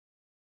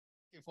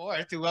looking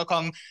forward to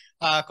welcome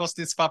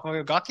Costis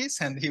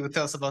Papageorgakis, and he will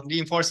tell us about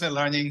reinforcement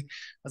learning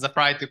as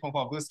applied to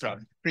conformal bootstrap.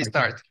 Please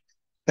start.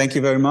 Thank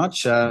you very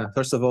much.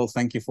 First of all,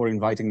 thank you for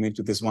inviting me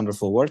to this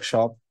wonderful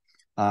workshop.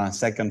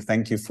 Second,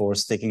 thank you for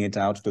sticking it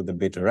out to the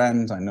bitter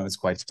end. I know it's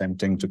quite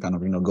tempting to kind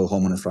of, go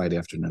home on a Friday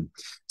afternoon.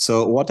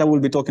 So what I will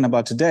be talking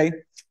about today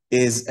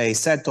is a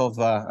set of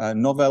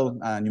novel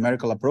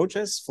numerical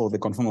approaches for the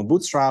conformal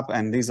bootstrap,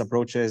 and these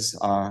approaches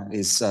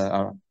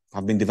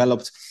have been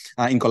developed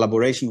in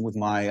collaboration with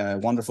my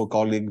wonderful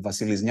colleague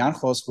Vasilis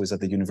Niarchos, who is at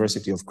the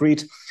University of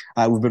Crete.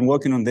 We've been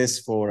working on this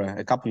for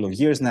a couple of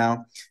years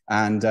now,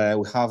 and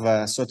we have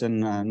a certain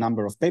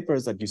number of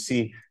papers that you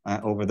see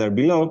over there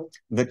below.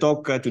 The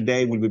talk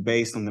today will be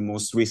based on the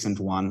most recent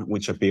one,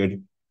 which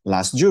appeared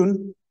last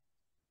June.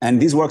 And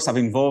these works have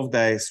involved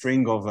a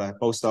string of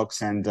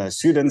postdocs and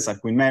students at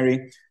Queen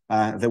Mary.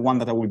 The one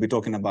that I will be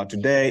talking about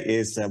today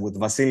is with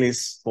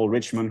Vasilis, Paul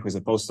Richmond, who is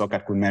a postdoc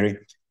at Queen Mary,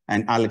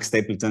 and Alex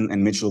Stapleton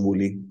and Mitchell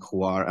Woolley,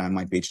 who are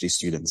my PhD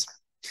students.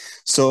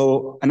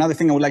 So another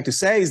thing I would like to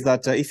say is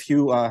that if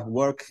you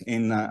work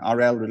in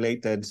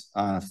RL-related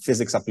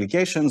physics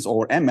applications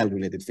or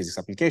ML-related physics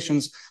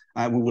applications,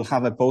 we will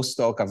have a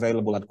postdoc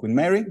available at Queen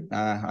Mary,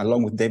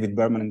 along with David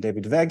Berman and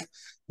David Veg.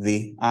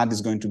 The ad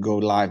is going to go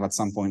live at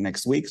some point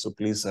next week, so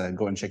please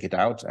go and check it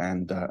out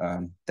and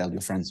tell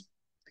your friends.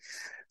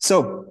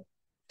 So,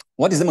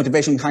 what is the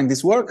motivation behind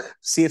this work?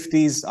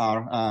 CFTs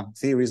are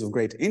theories of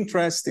great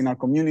interest in our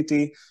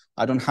community.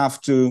 I don't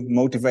have to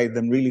motivate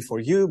them really for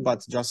you,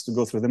 but just to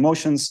go through the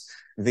motions.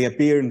 They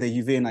appear in the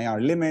UV and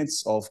IR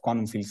limits of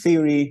quantum field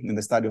theory, in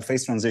the study of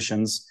phase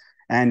transitions,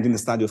 and in the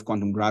study of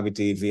quantum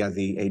gravity via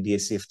the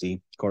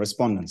ADA-CFT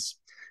correspondence.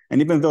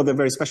 And even though they're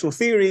very special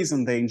theories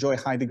and they enjoy a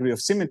high degree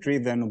of symmetry,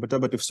 their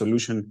non-perturbative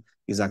solution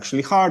is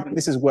actually hard. And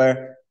this is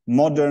where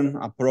modern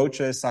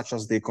approaches such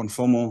as the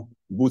conformal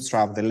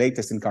bootstrap, the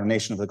latest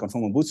incarnation of the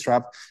conformal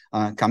bootstrap,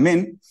 come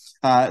in.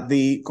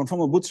 The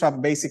conformal bootstrap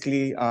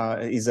basically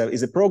is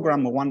a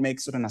program where one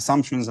makes certain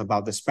assumptions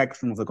about the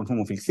spectrum of the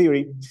conformal field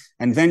theory,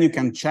 and then you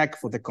can check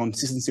for the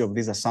consistency of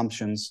these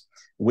assumptions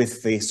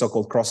with the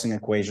so-called crossing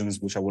equations,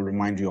 which I will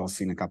remind you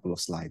of in a couple of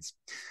slides.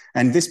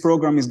 And this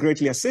program is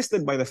greatly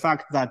assisted by the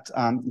fact that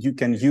you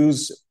can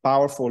use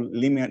powerful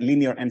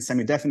linear and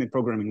semi-definite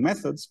programming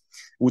methods,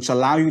 which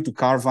allow you to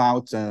carve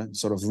out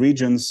sort of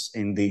regions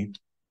in the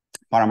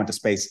parameter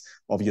space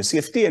of your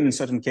CFT. And in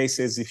certain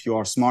cases, if you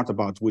are smart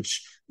about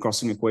which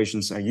crossing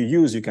equations you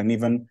use, you can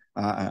even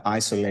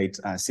isolate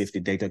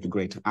CFT data to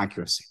great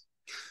accuracy.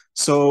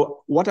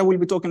 So what I will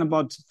be talking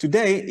about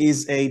today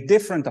is a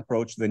different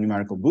approach to the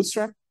numerical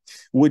bootstrap,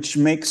 which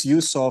makes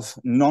use of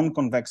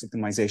non-convex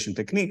optimization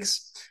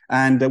techniques.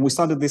 And we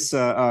started this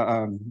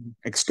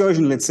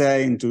excursion, let's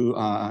say,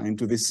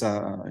 into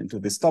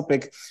this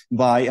topic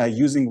by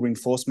using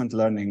reinforcement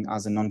learning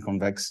as a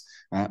non-convex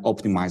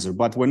optimizer.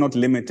 But we're not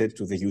limited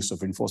to the use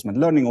of reinforcement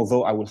learning,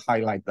 although I will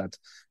highlight that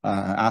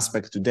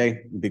aspect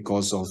today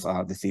because of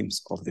the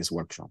themes of this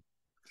workshop.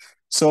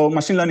 So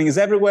machine learning is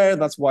everywhere.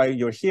 That's why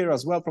you're here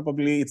as well.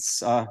 Probably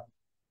it's a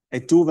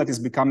tool that is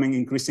becoming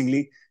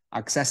increasingly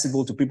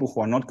accessible to people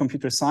who are not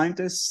computer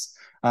scientists.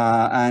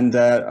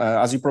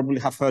 As you probably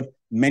have heard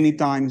many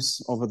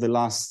times over the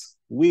last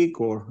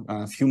week or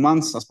a few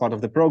months as part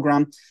of the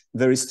program,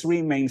 there is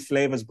three main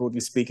flavors,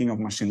 broadly speaking, of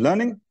machine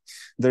learning.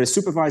 There is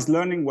supervised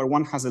learning, where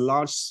one has a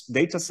large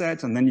data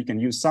set, and then you can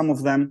use some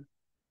of them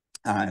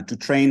to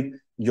train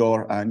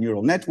your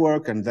neural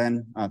network and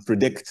then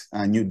predict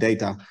new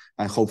data,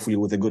 hopefully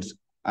with a good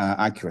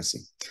accuracy.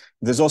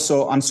 There's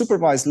also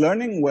unsupervised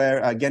learning,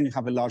 where again you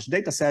have a large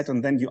data set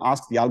and then you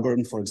ask the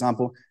algorithm, for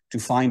example, to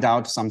find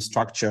out some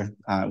structure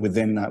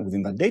within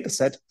that data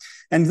set.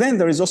 And then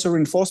there is also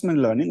reinforcement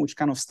learning, which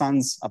kind of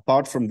stands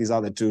apart from these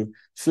other two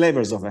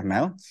flavors of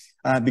ML,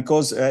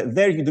 because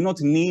there you do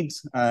not need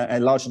a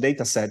large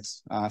data set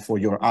for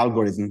your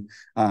algorithm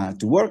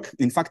to work.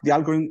 In fact, the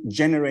algorithm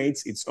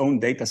generates its own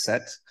data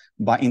set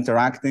by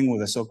interacting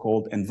with a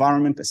so-called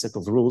environment, a set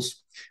of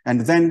rules.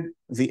 And then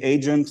the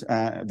agent,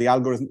 the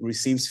algorithm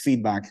receives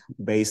feedback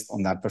based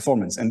on that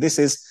performance. And this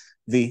is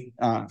the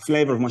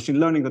flavor of machine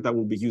learning that I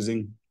will be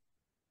using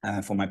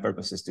for my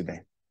purposes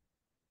today.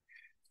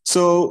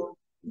 So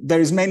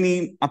there is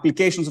many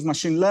applications of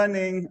machine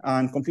learning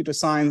and computer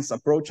science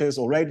approaches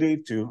already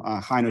to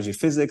high energy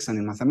physics and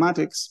in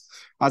mathematics.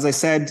 As I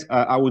said,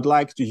 I would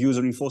like to use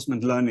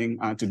reinforcement learning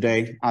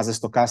today as a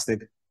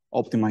stochastic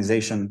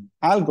optimization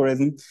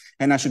algorithm.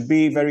 And I should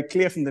be very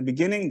clear from the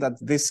beginning that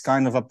this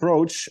kind of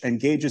approach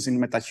engages in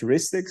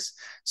metaheuristics.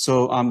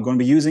 So I'm going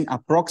to be using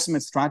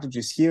approximate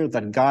strategies here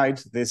that guide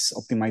this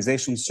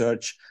optimization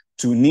search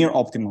to near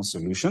optimal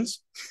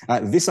solutions.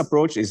 This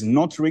approach is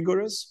not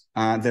rigorous.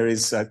 There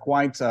is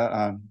quite sort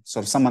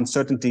of some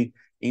uncertainty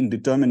in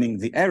determining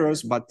the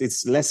errors, but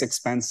it's less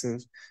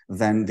expensive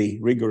than the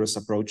rigorous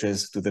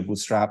approaches to the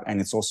bootstrap, and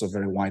it's also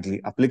very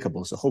widely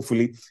applicable. So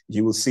hopefully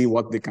you will see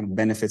what the kind of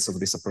benefits of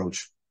this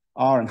approach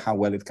are and how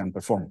well it can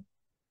perform.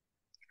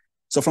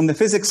 So from the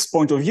physics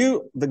point of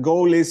view, the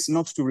goal is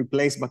not to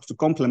replace, but to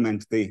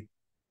complement the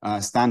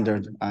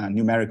standard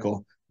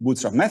numerical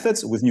bootstrap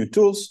methods with new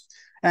tools.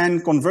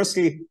 And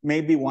conversely,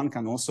 maybe one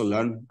can also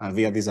learn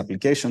via these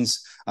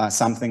applications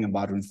something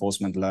about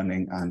reinforcement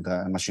learning and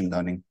machine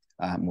learning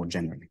more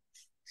generally.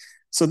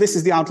 So this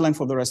is the outline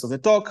for the rest of the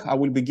talk. I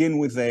will begin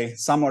with a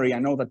summary. I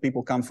know that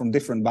people come from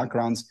different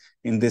backgrounds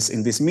in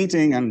this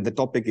meeting, and the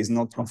topic is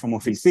not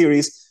conformal field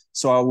theories.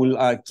 So I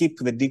will keep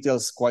the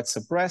details quite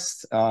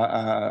suppressed.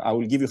 I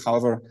will give you,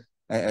 however,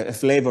 a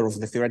flavor of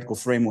the theoretical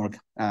framework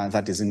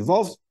that is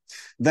involved.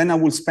 Then I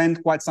will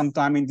spend quite some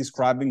time in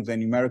describing the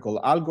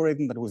numerical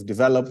algorithm that we've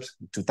developed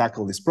to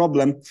tackle this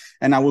problem.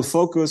 And I will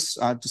focus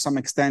to some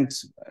extent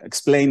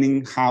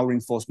explaining how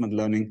reinforcement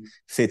learning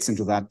fits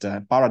into that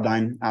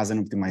paradigm as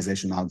an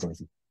optimization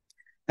algorithm.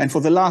 And for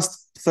the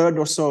last third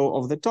or so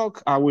of the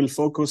talk, I will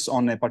focus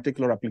on a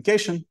particular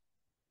application,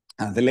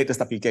 the latest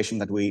application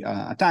that we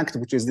attacked,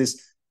 which is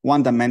this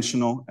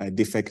one-dimensional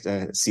defect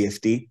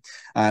CFT,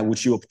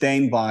 which you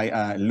obtain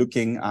by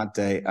looking at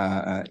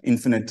a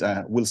infinite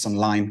Wilson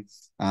line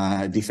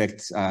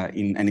defect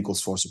in n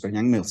equals 4 super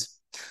Young mills.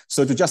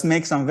 So to just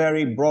make some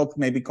very broad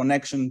maybe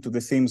connection to the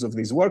themes of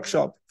this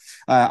workshop,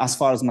 as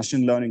far as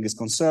machine learning is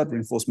concerned,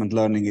 reinforcement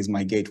learning is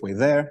my gateway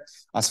there.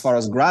 As far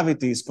as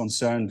gravity is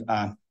concerned,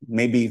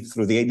 maybe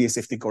through the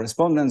ADS-CFT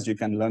correspondence, you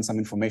can learn some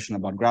information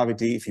about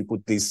gravity if you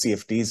put these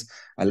CFTs,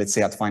 let's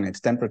say at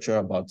finite temperature,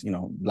 about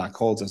black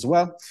holes as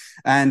well.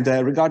 And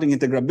regarding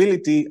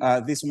integrability,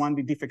 this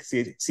 1D defect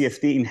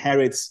CFT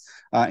inherits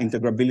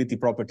integrability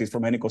properties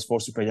from n equals 4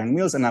 super Young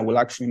mills, and I will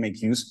actually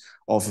make use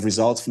of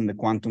results from the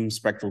quantum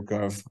spectral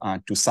curve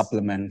to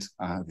supplement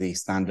the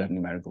standard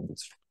numerical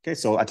bootstrap. Okay,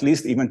 so at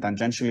least even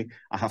tangentially,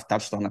 I have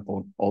touched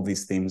on all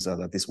these themes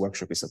that this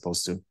workshop is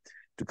supposed to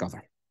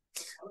cover.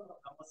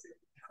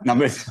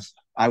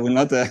 I will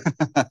not.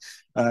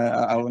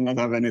 I will not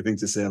have anything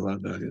to say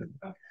about that.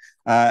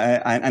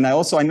 And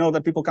I know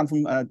that people come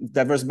from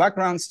diverse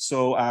backgrounds,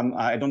 so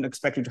I don't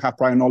expect you to have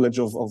prior knowledge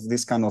of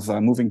this kind of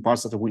moving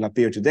parts that will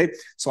appear today.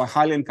 So I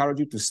highly encourage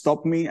you to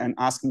stop me and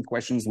ask me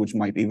questions which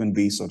might even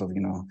be sort of,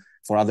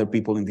 for other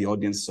people in the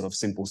audience, sort of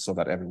simple so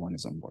that everyone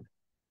is on board.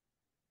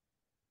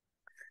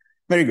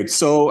 Very good.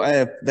 So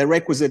the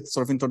requisite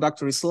sort of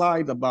introductory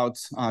slide about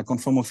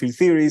conformal field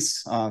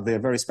theories. They're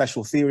very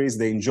special theories.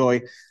 They enjoy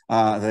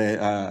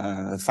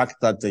the fact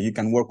that you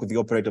can work with the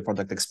operator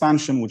product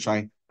expansion, which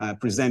I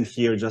present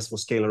here just for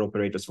scalar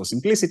operators for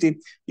simplicity.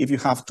 If you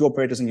have two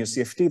operators in your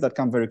CFT that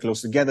come very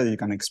close together, you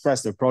can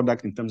express their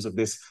product in terms of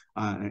this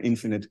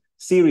infinite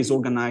series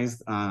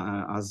organized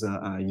as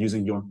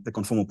using the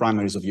conformal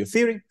primaries of your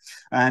theory.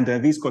 And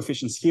these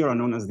coefficients here are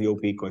known as the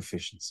OP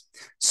coefficients.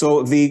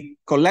 So the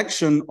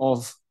collection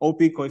of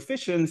OP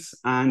coefficients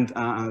and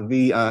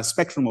the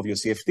spectrum of your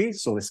CFT,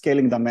 so the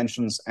scaling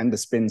dimensions and the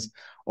spins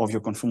of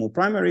your conformal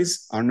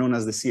primaries are known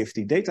as the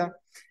CFT data.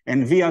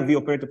 And via the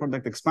operator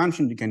product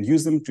expansion, you can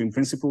use them to, in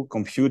principle,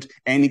 compute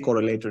any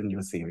correlator in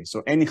your theory.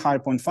 So any higher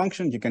point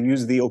function, you can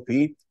use the OP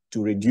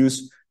to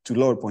reduce to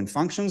lower point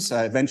functions,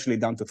 eventually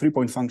down to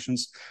 3-point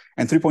functions.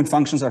 And 3-point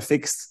functions are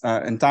fixed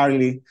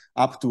entirely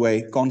up to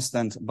a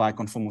constant by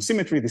conformal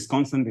symmetry. This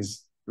constant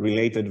is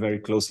related very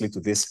closely to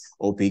this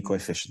OP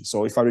coefficient.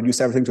 So if I reduce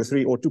everything to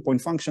 3 or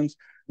 2-point functions,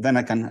 then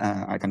I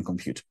can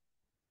compute.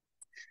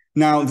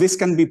 Now, this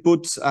can be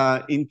put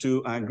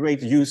into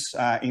great use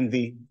in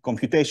the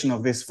computation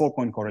of this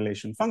 4-point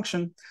correlation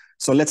function.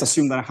 So let's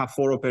assume that I have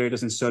 4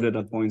 operators inserted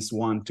at points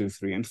 1, 2,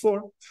 3, and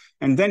 4.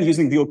 And then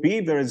using the OP,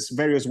 there is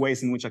various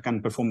ways in which I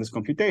can perform this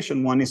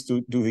computation. One is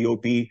to do the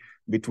OP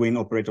between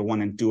operator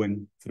 1 and 2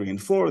 and 3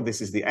 and 4. This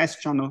is the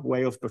S-channel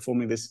way of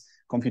performing this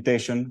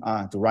computation,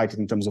 to write it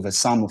in terms of a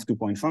sum of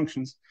 2-point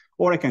functions.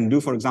 Or I can do,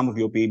 for example,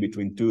 the OP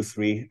between 2,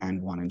 3,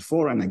 and 1 and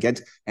 4, and I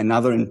get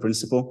another, in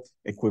principle,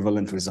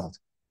 equivalent result.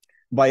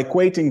 By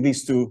equating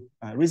these two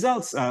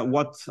results,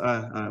 what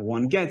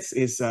one gets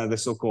is the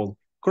so-called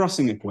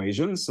crossing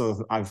equation.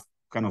 So I've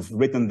kind of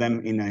written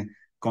them in a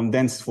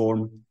condensed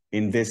form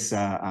in this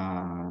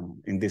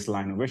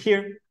line over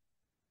here.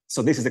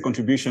 So this is the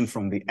contribution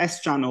from the S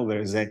channel.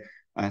 There is a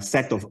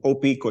set of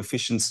OP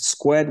coefficients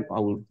squared. I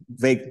will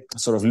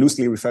sort of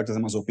loosely refer to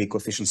them as OP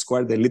coefficients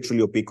squared. They're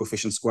literally OP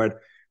coefficients squared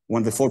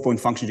when the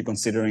 4-point function you're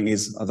considering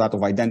is that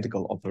of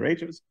identical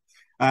operators.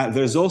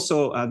 There's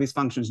also these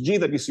functions G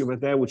that you see over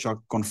there, which are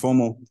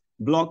conformal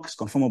blocks.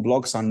 Conformal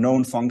blocks are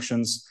known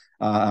functions,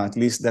 at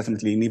least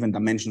definitely in even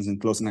dimensions in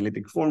closed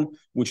analytic form,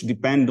 which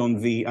depend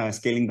on the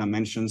scaling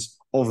dimensions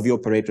of the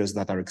operators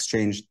that are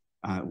exchanged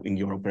in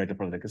your operator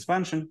product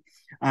expansion.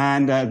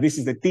 And this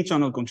is the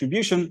T-channel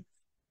contribution.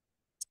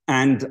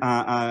 And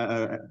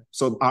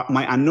so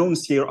my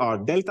unknowns here are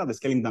delta, the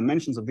scaling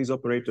dimensions of these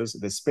operators,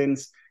 the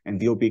spins, and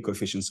the OP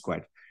coefficient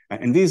squared.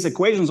 And these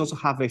equations also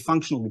have a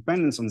functional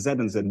dependence on Z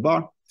and Z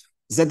bar.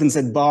 Z and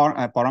Z bar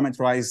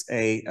parameterize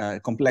a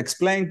complex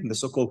plane, the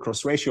so-called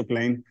cross-ratio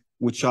plane,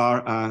 which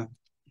are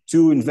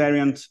two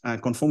invariant,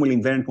 conformally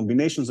invariant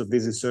combinations of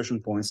these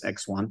insertion points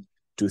x1,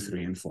 2,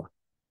 3, and 4.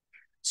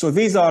 So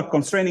these are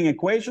constraining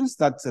equations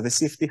that the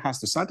CFT has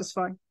to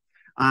satisfy,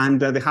 and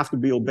they have to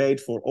be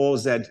obeyed for all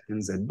Z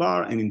and Z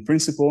bar, and in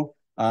principle,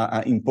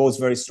 impose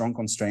very strong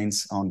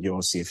constraints on your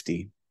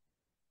CFT.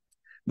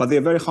 but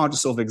they're very hard to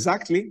solve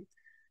exactly.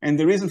 And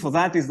the reason for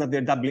that is that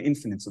they're doubly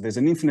infinite. So there's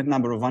an infinite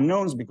number of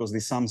unknowns because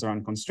these sums are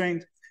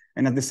unconstrained.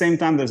 And at the same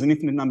time, there's an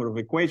infinite number of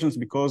equations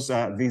because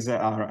these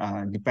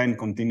depend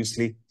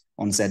continuously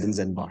on Z and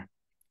Z bar.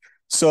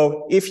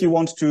 So if you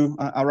want to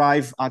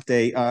arrive at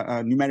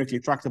a numerically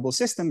tractable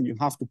system, you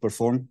have to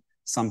perform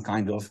some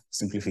kind of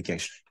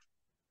simplification.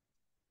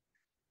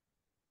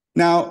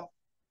 Now,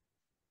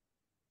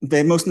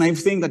 the most naive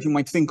thing that you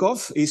might think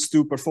of is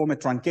to perform a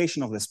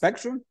truncation of the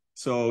spectrum.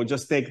 So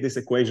just take this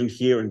equation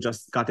here and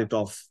just cut it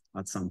off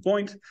at some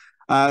point.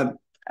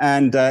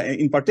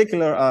 In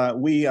particular,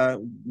 we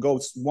go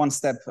one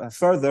step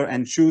further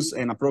and choose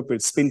an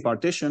appropriate spin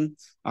partition.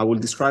 I will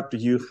describe to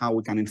you how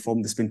we can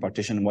inform the spin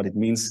partition and what it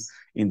means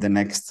in the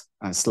next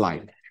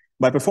slide.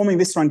 By performing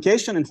this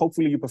truncation, and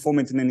hopefully you perform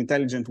it in an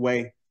intelligent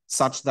way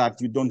such that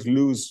you don't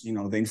lose,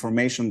 the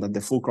information that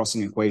the full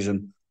crossing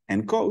equation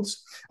encodes,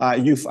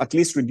 you've at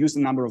least reduced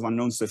the number of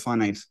unknowns to a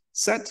finite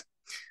set.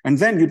 And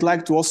then you'd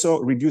like to also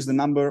reduce the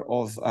number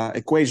of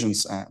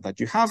equations that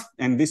you have.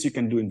 And this you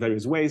can do in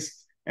various ways.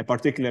 A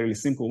particularly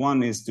simple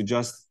one is to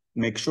just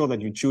make sure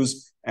that you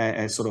choose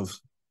a sort of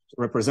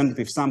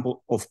representative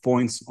sample of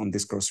points on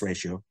this cross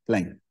ratio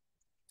plane.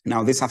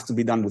 Now, this has to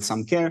be done with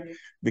some care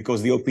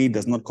because the OP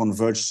does not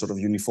converge sort of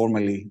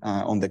uniformly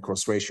on the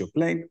cross ratio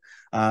plane.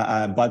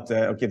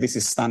 Okay, this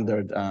is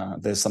standard.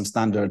 There's some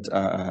standard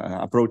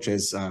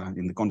approaches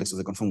in the context of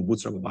the conformal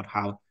bootstrap about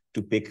how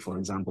to pick, for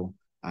example,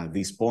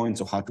 these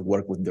points or how to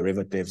work with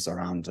derivatives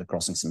around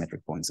crossing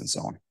symmetric points and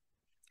so on.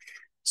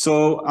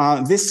 So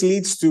this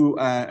leads to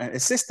a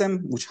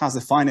system which has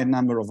a finite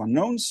number of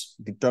unknowns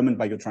determined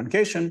by your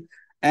truncation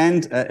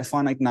and a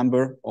finite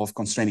number of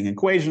constraining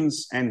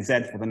equations, and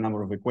Z for the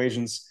number of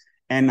equations,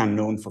 and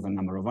unknown for the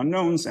number of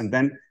unknowns. And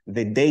then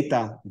the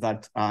data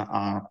that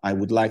I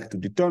would like to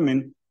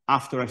determine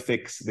after I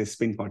fix the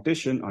spin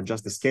partition are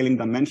just the scaling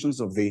dimensions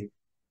of the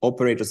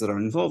operators that are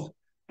involved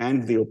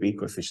and the OP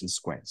coefficient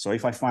squared. So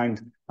if I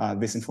find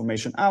this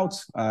information out,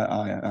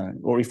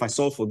 or if I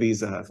solve for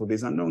these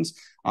unknowns,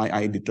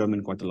 I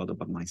determine quite a lot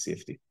about my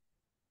CFT.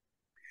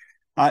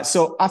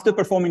 So after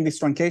performing this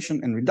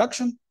truncation and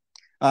reduction,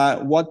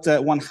 what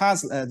one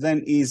has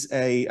then is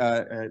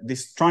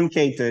this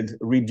truncated,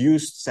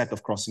 reduced set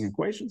of crossing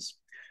equations,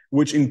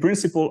 which in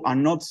principle are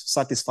not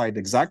satisfied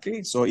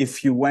exactly. So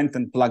if you went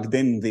and plugged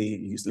in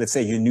let's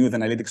say you knew the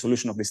analytic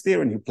solution of this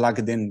theorem, you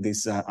plugged in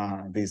these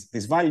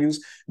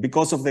values,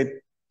 because of the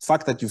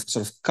fact that you've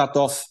sort of cut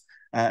off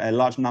a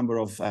large number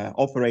of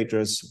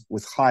operators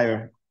with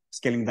higher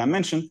scaling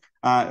dimension,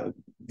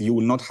 you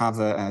will not have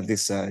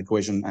this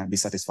equation be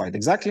satisfied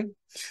exactly.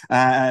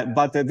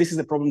 But this is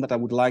a problem that I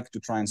would like to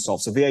try and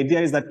solve. So the idea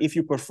is that if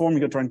you perform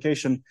your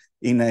truncation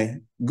in a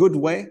good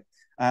way,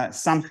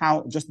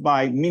 somehow just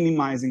by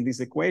minimizing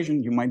this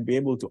equation, you might be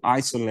able to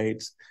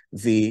isolate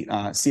the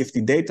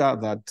CFT data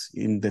that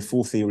in the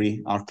full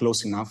theory are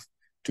close enough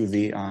to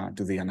the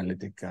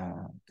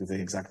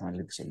exact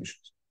analytic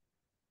solutions.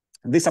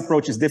 This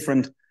approach is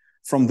different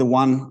from the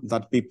one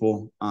that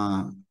people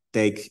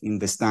take in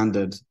the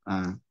standard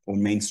or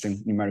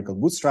mainstream numerical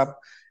bootstrap.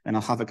 And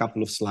I'll have a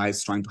couple of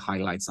slides trying to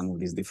highlight some of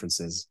these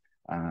differences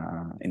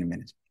in a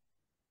minute.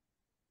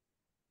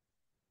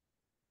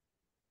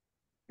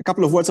 A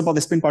couple of words about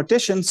the spin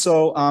partition.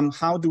 So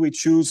how do we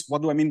choose?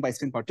 What do I mean by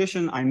spin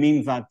partition? I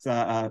mean that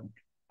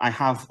I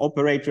have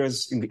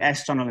operators in the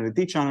S channel and the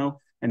T channel,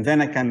 and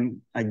then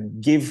I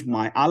give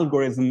my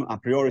algorithm a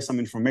priori some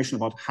information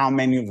about how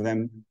many of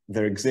them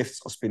there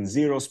exists, or spin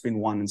 0, spin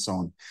 1, and so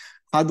on.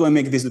 How do I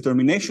make this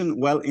determination?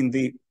 Well, in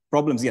the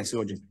problems, yes,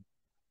 Georgie.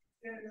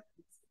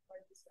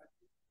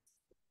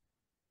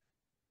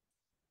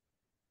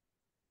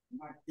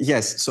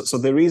 Yes, so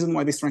the reason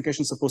why this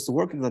truncation is supposed to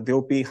work is that the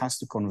OP has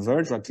to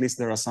converge, or at least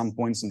there are some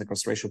points in the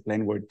cross ratio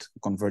plane where it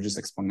converges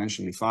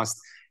exponentially fast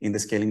in the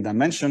scaling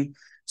dimension.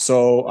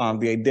 So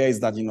the idea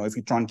is that, if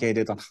you truncate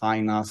it at high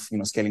enough,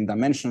 scaling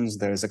dimensions,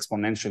 there is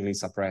exponentially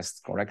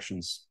suppressed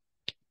corrections.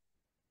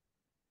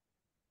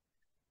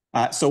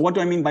 So what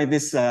do I mean by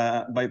this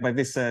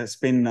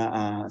spin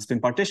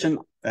partition?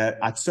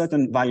 At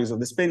certain values of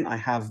the spin, I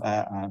have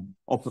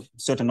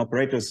certain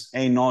operators,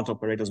 A0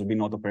 operators or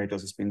B0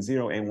 operators, spin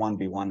 0, A1,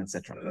 B1,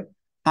 etc.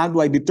 How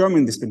do I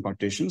determine the spin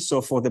partition? So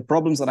for the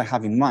problems that I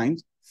have in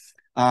mind,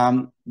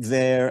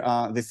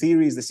 the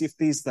theories, the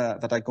CFTs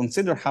that I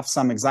consider have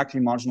some exactly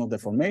marginal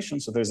deformation.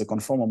 So there's a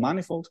conformal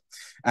manifold,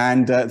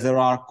 and there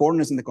are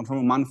corners in the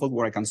conformal manifold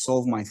where I can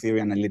solve my theory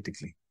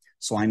analytically.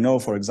 So I know,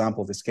 for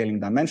example, the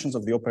scaling dimensions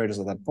of the operators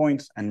at that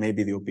point, and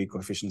maybe the OP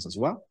coefficients as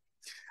well.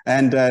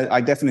 And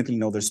I definitely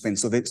know their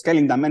spins. So the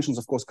scaling dimensions,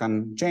 of course,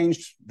 can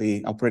change.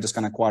 The operators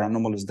can acquire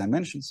anomalous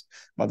dimensions,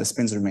 but the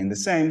spins remain the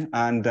same.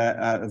 And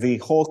the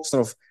whole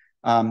sort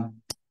of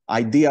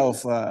idea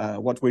of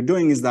what we're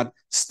doing is that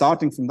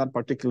starting from that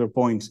particular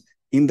point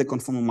in the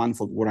conformal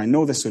manifold where I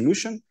know the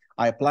solution,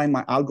 I apply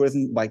my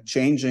algorithm by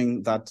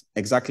changing that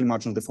exactly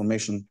marginal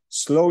deformation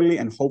slowly,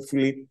 and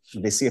hopefully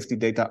the CFT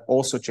data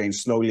also change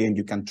slowly, and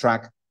you can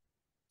track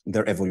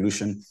their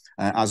evolution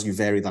as you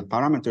vary that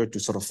parameter to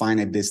sort of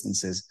finite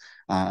distances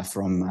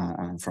from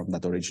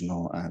that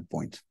original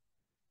point.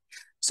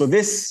 So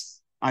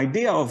this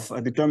idea of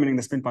determining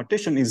the spin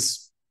partition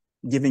is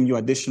giving you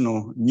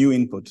additional new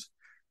input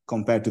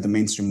compared to the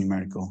mainstream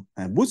numerical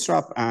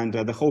bootstrap. And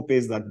the hope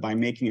is that by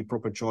making a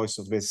proper choice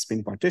of this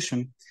spin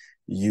partition,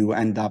 you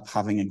end up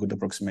having a good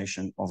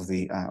approximation of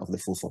the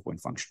full 4-point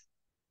function.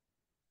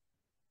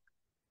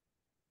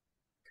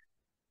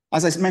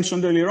 As I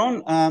mentioned earlier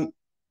on,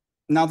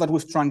 now that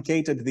we've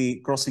truncated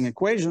the crossing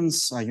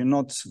equations, you're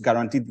not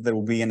guaranteed that there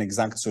will be an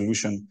exact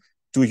solution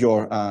to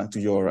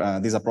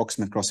these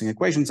approximate crossing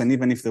equations. And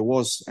even if there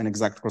was an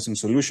exact crossing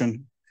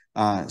solution,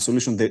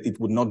 that it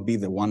would not be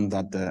the one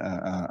that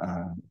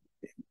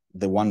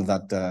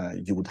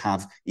you would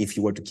have if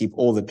you were to keep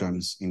all the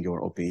terms in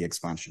your OPE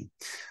expansion.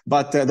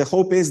 But the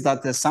hope is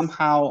that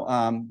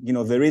somehow,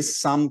 there is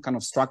some kind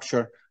of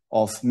structure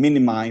of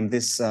minima in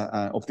this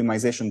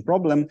optimization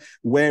problem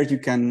where you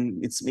can,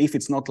 if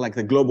it's not like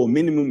the global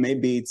minimum,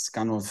 maybe it's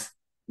kind of,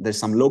 there's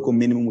some local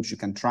minimum which you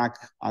can track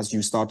as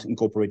you start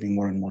incorporating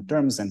more and more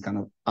terms and kind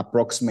of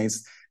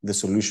approximates the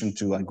solution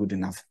to a good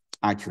enough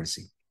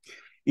accuracy.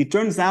 It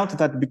turns out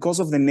that because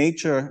of the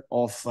nature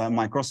of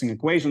my crossing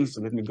equations,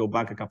 so let me go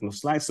back a couple of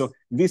slides. So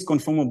these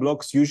conformal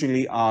blocks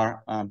usually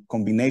are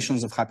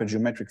combinations of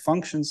hypergeometric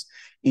functions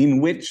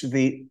in which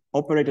the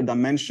operator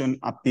dimension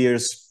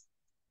appears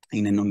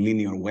in a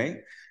nonlinear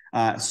way.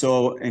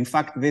 So in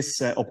fact, this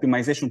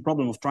optimization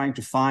problem of trying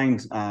to find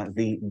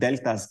the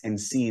deltas and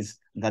C's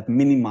that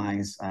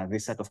minimize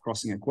this set of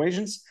crossing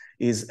equations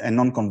is a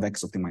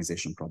non-convex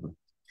optimization problem.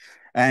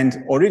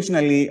 And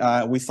originally,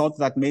 we thought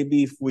that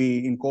maybe if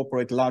we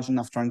incorporate large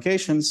enough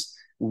truncations,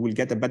 we will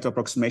get a better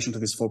approximation to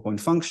this 4-point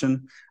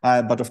function.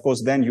 But of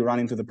course, then you run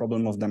into the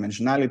problem of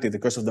dimensionality, the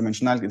curse of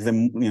dimensionality.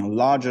 The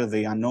larger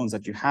the unknowns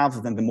that you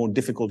have, then the more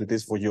difficult it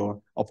is for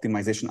your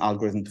optimization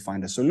algorithm to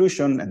find a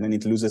solution, and then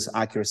it loses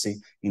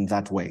accuracy in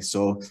that way.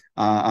 So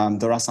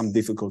there are some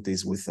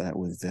difficulties with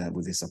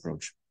this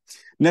approach.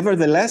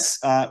 Nevertheless,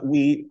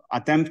 we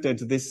attempted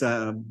this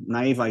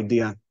naive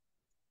idea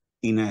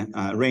in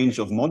a range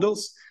of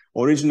models,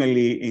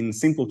 originally in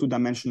simple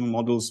 2-dimensional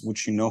models,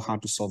 which you know how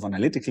to solve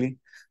analytically,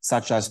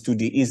 such as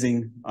 2D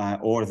Ising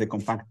or the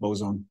compact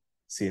boson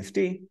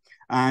CFT.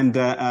 And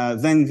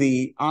then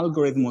the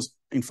algorithm was,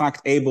 in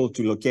fact, able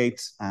to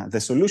locate the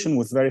solution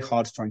with very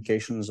hard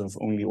truncations of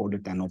only order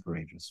 10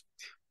 operators.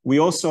 We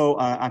also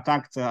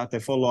attacked at the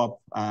follow-up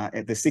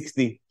at the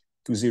 60-0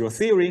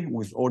 theory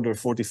with order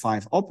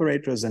 45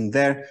 operators. And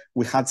there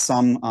we had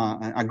some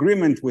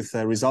agreement with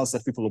the results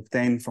that people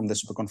obtained from the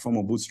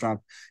superconformal bootstrap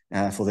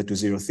for the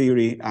 2-0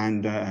 theory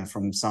and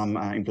from some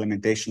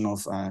implementation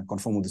of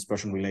conformal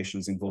dispersion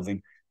relations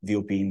involving the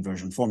OP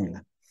inversion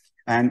formula.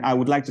 And I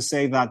would like to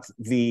say that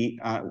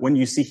when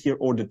you see here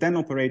order 10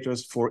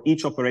 operators, for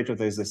each operator,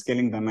 there's a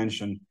scaling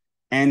dimension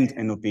and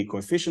an OP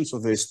coefficient. So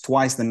there's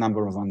twice the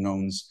number of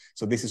unknowns.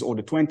 So this is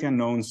order 20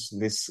 unknowns.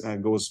 This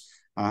goes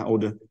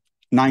order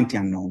 90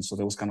 unknowns. So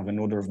there was kind of an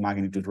order of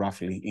magnitude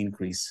roughly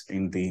increase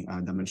in the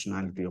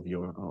dimensionality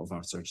of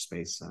our search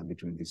space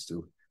between these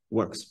two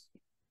works.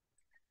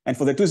 And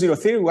for the 2-0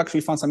 theory, we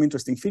actually found some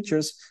interesting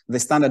features. The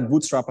standard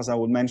bootstrap, as I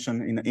will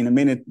mention in a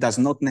minute, does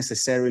not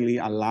necessarily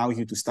allow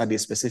you to study a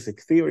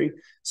specific theory.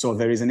 So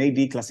there is an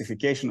AD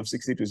classification of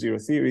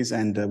 60-0 theories,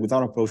 and with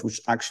our approach, which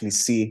actually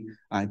see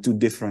two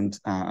different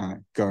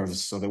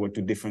curves. So there were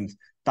two different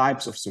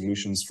types of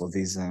solutions for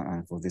this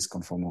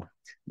conformal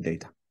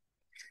data.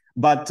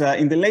 But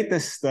in the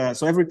latest,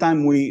 so every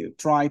time we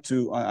try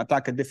to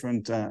attack a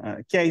different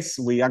case,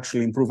 we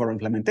actually improve our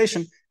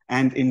implementation.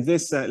 And in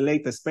this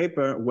latest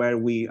paper, where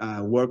we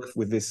work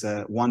with this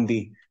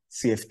 1D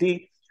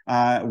CFT,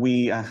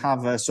 we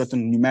have a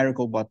certain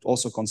numerical but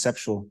also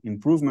conceptual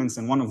improvements.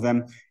 And one of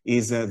them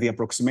is the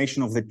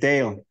approximation of the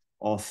tail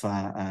of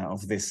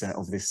this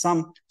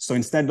sum. So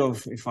instead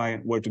of, if I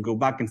were to go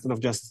back, instead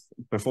of just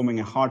performing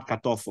a hard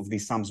cutoff of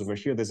these sums over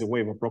here, there's a way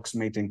of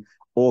approximating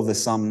all the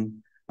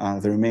sum,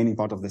 the remaining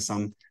part of the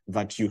sum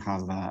that you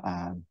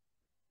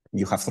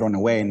have thrown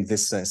away, and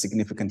this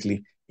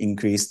significantly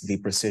increased the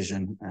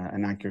precision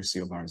and accuracy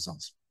of our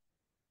results.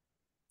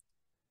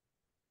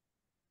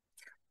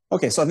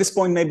 Okay, so at this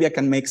point, maybe I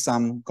can make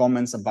some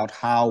comments about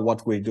how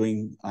what we're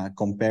doing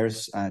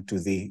compares to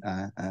the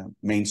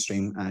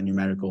mainstream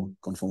numerical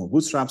conformal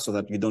bootstrap, so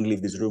that you don't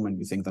leave this room and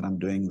you think that I'm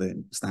doing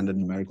the standard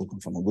numerical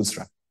conformal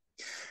bootstrap.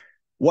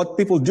 What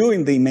people do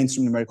in the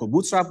mainstream numerical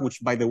bootstrap,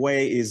 which by the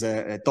way is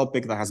a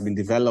topic that has been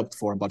developed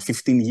for about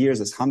 15 years,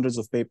 there's hundreds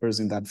of papers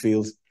in that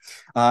field,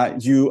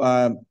 you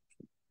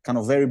kind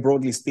of very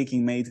broadly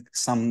speaking made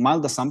some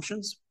mild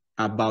assumptions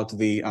about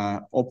the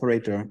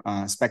operator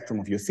spectrum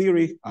of your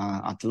theory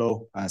at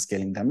low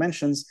scaling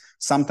dimensions.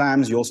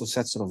 Sometimes you also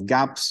set sort of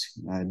gaps,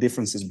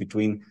 differences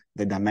between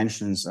the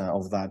dimensions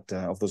of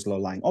those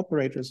low-lying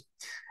operators.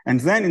 And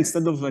then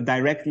instead of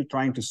directly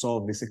trying to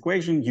solve this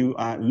equation, you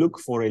look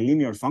for a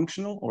linear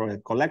functional or a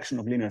collection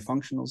of linear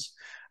functionals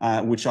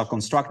which are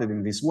constructed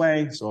in this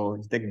way. So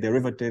you take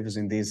derivatives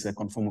in these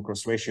conformal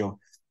cross ratio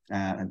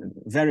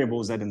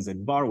variable z and z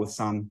bar with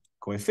some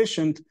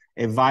coefficient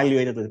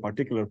evaluated at a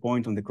particular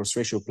point on the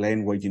cross-ratio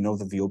plane where you know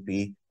that the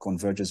OPE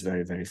converges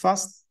very, very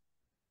fast.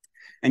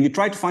 And you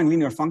try to find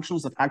linear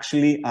functions that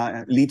actually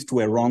lead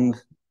to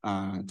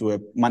a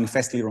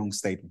manifestly wrong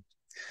statement.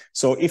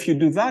 So if you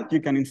do that, you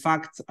can in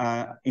fact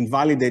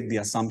invalidate the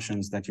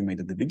assumptions that you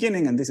made at the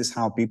beginning. And this is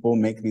how people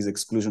make these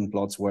exclusion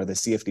plots where the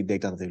CFD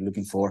data that they're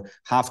looking for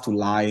have to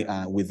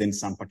lie within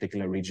some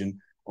particular region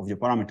of your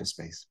parameter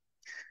space.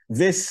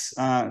 This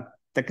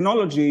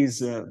technology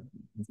is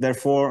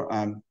therefore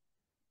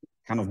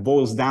kind of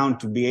boils down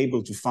to be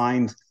able to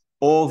find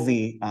all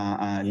the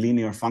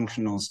linear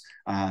functionals,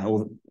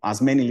 or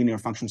as many linear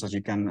functions as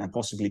you can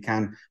possibly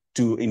can,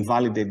 to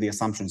invalidate the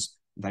assumptions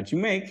that you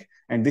make.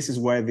 And this is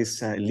where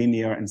this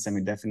linear and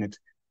semi-definite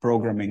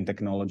programming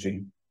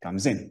technology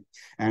comes in.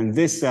 And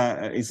this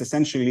is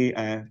essentially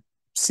a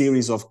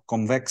series of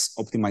convex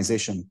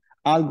optimization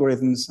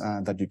algorithms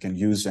that you can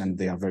use, and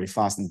they are very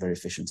fast and very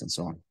efficient and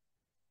so on.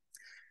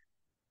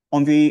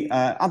 On the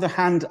other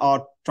hand,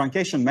 our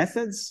truncation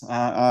methods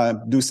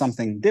do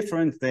something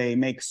different. They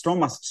make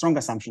strong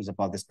assumptions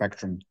about the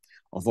spectrum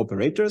of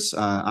operators,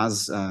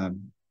 as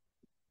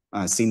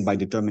seen by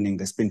determining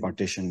the spin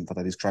partition that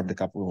I described a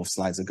couple of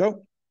slides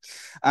ago.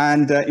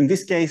 And in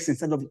this case,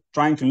 instead of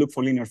trying to look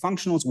for linear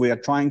functionals, we are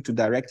trying to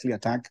directly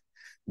attack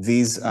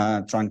these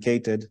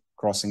truncated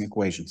crossing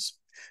equations.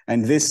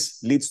 And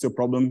this leads to a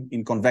problem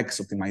in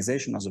convex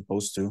optimization as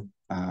opposed to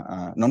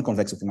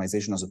non-convex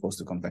optimization as opposed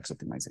to convex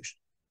optimization.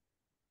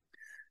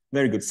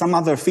 Very good. Some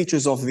other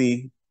features of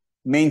the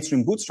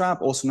mainstream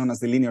bootstrap, also known as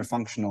the linear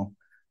functional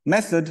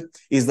method,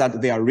 is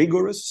that they are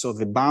rigorous. So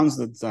the bounds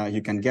that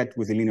you can get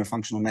with the linear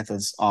functional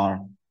methods are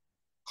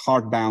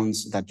hard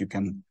bounds that you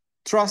can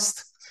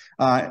trust.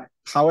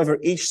 However,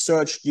 each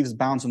search gives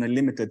bounds on a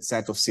limited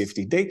set of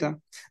CFD data,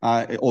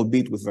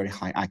 albeit with very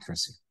high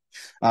accuracy.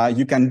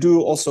 You can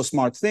do also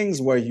smart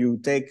things where you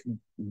take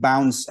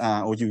bounds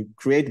or you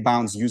create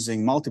bounds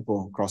using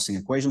multiple crossing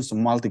equations, so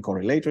multiple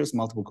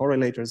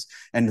correlators,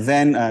 and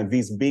then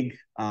these big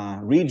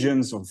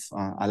regions of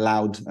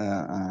allowed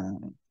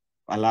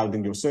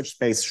in your search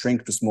space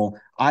shrink to small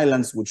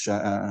islands, which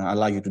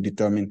allow you to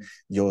determine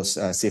your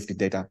CFD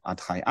data at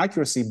high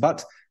accuracy.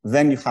 But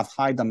then you have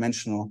high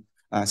dimensional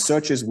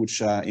searches,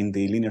 which in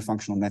the linear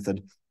functional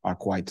method are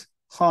quite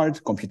hard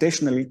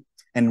computationally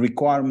and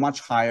require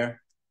much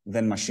higher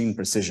than machine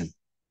precision.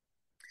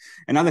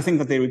 Another thing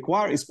that they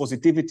require is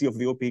positivity of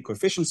the OPE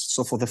coefficients.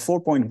 So for the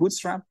 4-point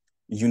bootstrap,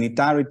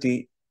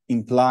 unitarity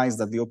implies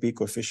that the OPE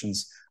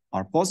coefficients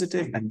are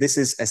positive, and this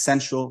is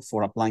essential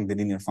for applying the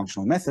linear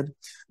functional method.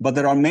 But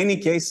there are many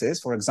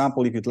cases, for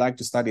example, if you'd like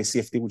to study a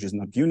CFT which is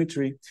not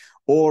unitary,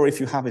 or if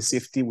you have a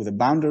CFT with a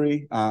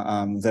boundary,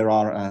 there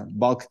are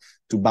bulk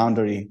to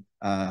boundary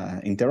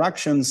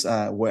interactions,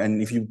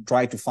 and if you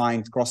try to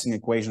find crossing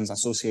equations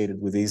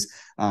associated with these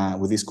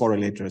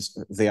correlators,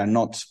 they are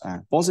not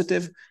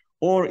positive.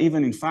 Or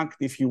even, in fact,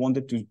 if you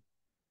wanted to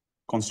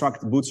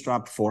construct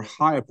bootstrap for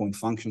higher point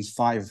functions,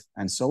 5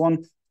 and so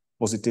on,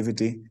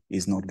 positivity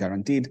is not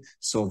guaranteed.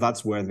 So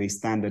that's where the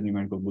standard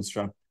numerical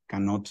bootstrap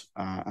cannot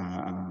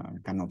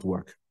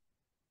work.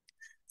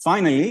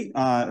 Finally,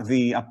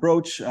 the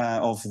approach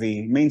of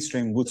the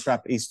mainstream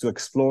bootstrap is to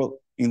explore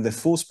in the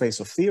full space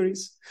of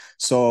theories.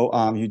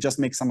 So you just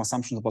make some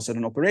assumptions about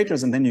certain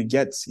operators, and then you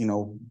get,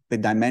 the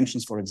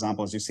dimensions, for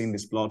example, as you see in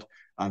this plot.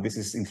 This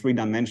is in 3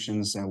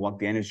 dimensions what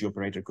the energy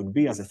operator could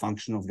be as a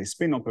function of the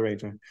spin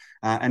operator.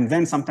 And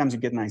then sometimes you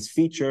get nice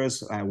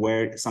features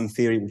where some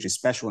theory which is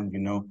special and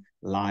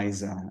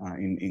lies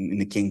in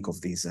the kink of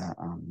these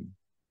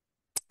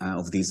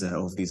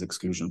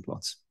exclusion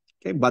plots.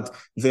 Okay, but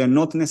they are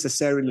not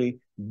necessarily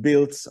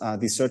built,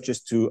 these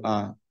searches, to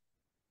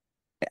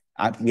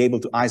be able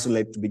to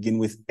isolate to begin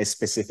with a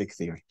specific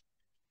theory.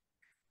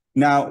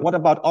 Now, what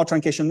about our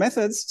truncation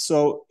methods?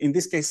 So in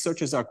this case,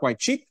 searches are quite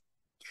cheap.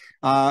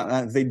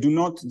 They do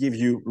not give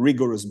you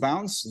rigorous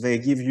bounds. They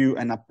give you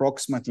an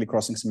approximately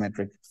crossing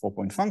symmetric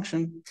 4-point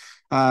function.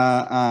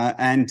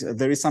 And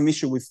there is some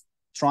issue with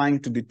trying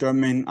to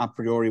determine a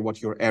priori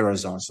what your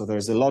errors are. So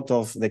there's a lot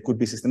of, there could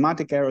be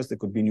systematic errors, there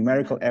could be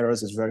numerical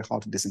errors. It's very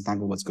hard to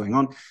disentangle what's going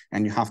on,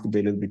 and you have to be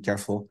a little bit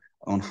careful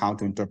on how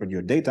to interpret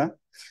your data.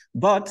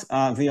 But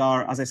they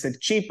are, as I said,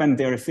 cheap, and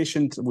they're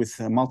efficient with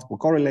multiple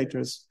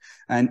correlators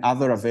and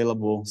other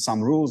available some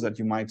rules that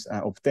you might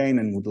obtain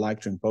and would like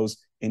to impose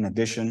in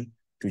addition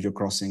to your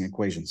crossing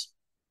equations.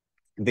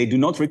 They do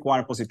not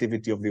require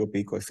positivity of the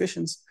OPE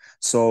coefficients,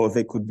 so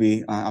they could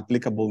be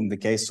applicable in the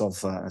case of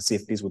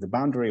CFTs with a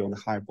boundary or the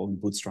higher point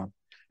bootstrap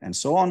and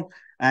so on.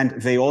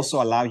 And they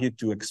also allow you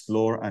to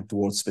explore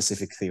towards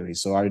specific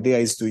theories. So our idea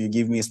is you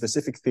give me a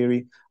specific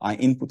theory, I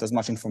input as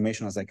much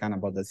information as I can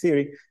about the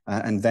theory,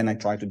 and then I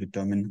try to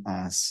determine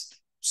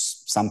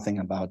something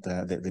about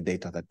the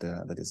data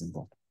that is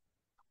involved.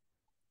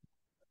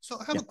 So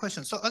I have a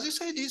question. So as you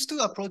say, these two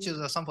approaches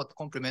are somewhat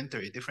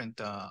complementary, different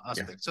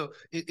aspects. So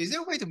is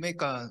there a way to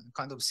make a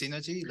kind of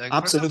synergy? Like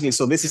absolutely.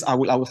 So this is I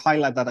will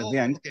highlight that at the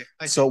end.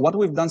 Okay. So what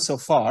we've done so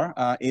far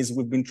is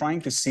we've been trying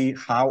to see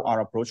how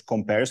our approach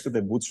compares to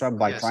the bootstrap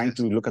by trying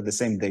to look at the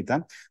same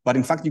data. But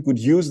in fact, you could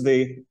use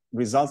the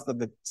results that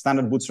the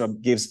standard bootstrap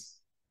gives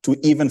to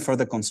even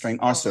further constrain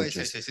our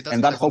searches,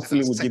 and that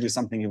hopefully would give you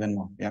something even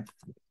more. Yeah.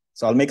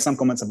 So I'll make some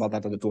comments about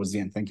that towards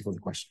the end. Thank you for the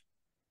question.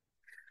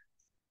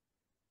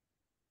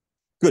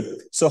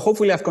 Good. So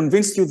hopefully I've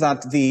convinced you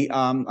that the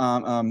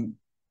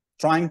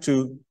trying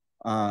to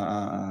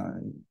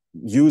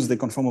use the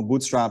conformal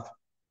bootstrap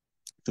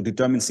to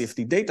determine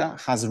CFT data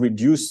has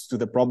reduced to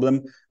the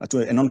problem,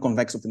 to a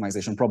non-convex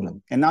optimization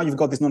problem. And now you've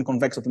got this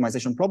non-convex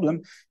optimization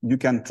problem, you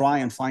can try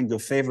and find your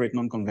favorite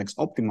non-convex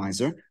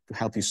optimizer to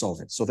help you solve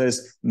it. So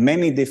there's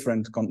many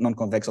different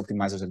non-convex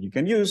optimizers that you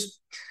can use.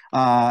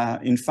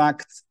 In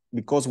fact,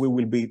 because we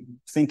will be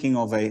thinking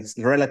of a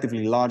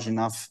relatively large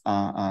enough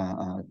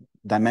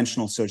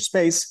dimensional search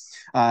space,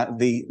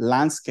 the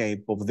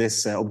landscape of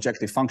this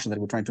objective function that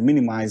we're trying to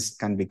minimize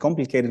can be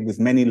complicated with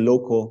many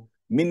local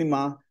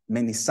minima,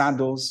 many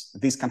saddles.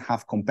 These can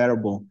have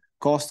comparable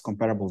cost,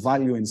 comparable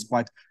value, and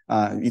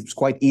it's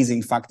quite easy,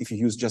 in fact, if you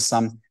use just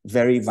some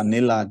very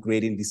vanilla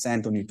gradient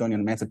descent or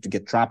Newtonian method to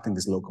get trapped in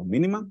this local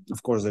minima.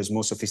 Of course, there's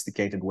more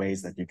sophisticated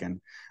ways that you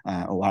can,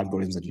 or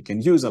algorithms that you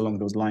can use along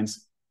those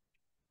lines.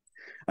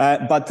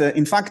 But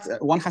in fact,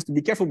 one has to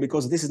be careful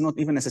because this is not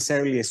even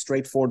necessarily a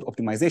straightforward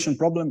optimization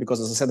problem, because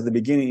as I said at the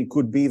beginning, it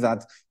could be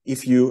that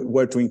if you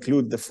were to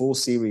include the full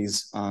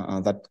series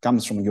that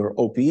comes from your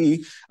OPE,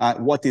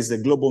 what is the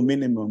global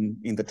minimum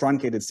in the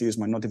truncated series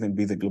might not even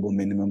be the global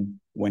minimum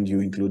when you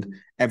include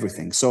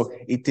everything. So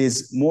it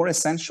is more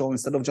essential,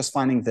 instead of just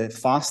finding the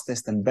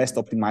fastest and best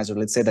optimizer,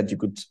 let's say that you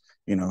could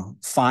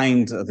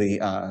find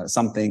the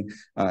something,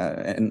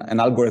 an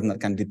algorithm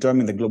that can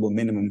determine the global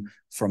minimum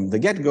from the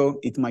get-go,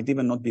 it might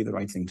even not be the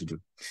right thing to do.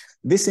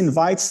 This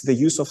invites the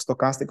use of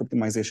stochastic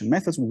optimization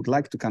methods. We would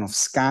like to kind of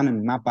scan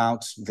and map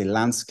out the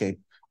landscape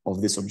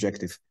of this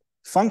objective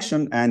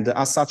function. And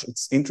as such,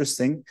 it's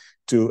interesting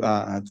to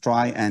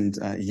try and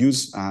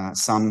use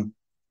some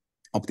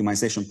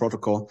optimization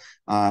protocol,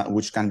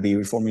 which can be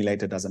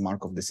reformulated as a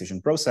Markov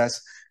decision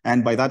process.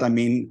 And by that, I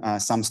mean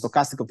some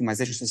stochastic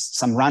optimization,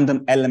 some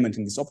random element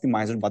in this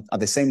optimizer, but at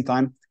the same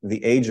time,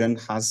 the agent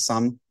has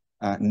some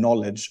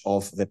knowledge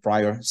of the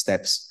prior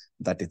steps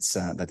that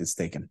it's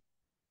taken.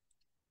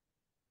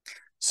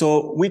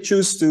 So we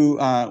chose to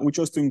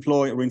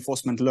employ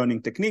reinforcement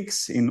learning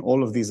techniques in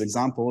all of these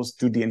examples,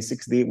 2D and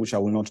 6D, which I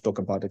will not talk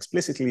about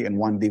explicitly, and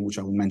 1D, which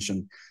I will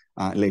mention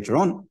later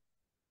on.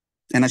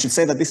 And I should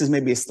say that this is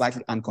maybe a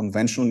slightly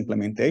unconventional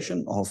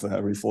implementation of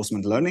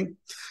reinforcement learning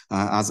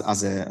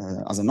as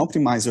an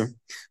optimizer.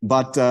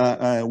 But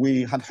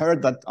we had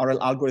heard that RL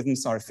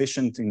algorithms are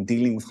efficient in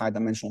dealing with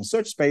high-dimensional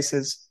search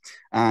spaces,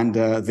 and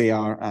they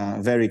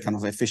are very kind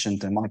of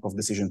efficient Markov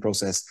decision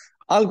process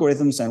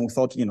algorithms. And we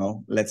thought,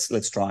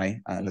 let's try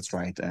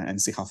it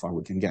and see how far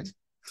we can get.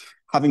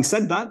 Having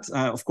said that,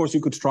 of course, you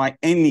could try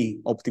any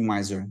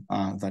optimizer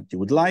that you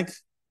would like,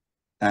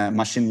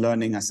 machine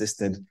learning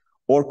assisted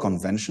or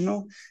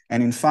conventional.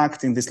 And in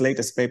fact, in this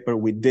latest paper,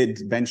 we did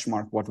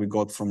benchmark what we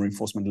got from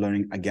reinforcement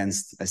learning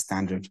against a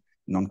standard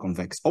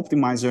non-convex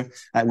optimizer.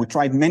 We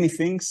tried many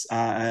things,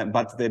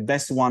 but the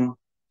best one,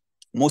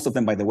 most of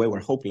them, by the way, were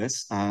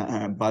hopeless.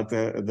 But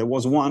there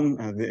was one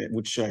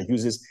which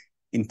uses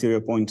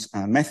interior point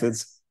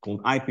methods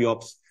called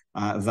IPOps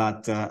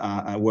that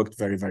worked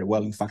very, very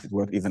well. In fact, it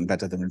worked even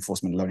better than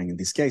reinforcement learning in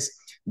this case,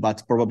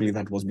 but probably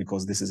that was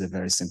because this is a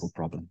very simple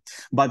problem.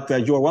 But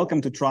you're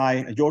welcome to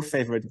try your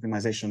favorite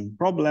optimization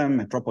problem,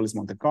 Metropolis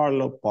Monte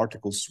Carlo,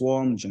 particle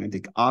swarm,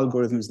 genetic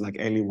algorithms like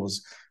Eli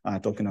was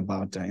talking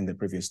about in the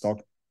previous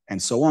talk,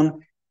 and so on.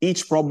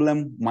 Each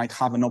problem might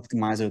have an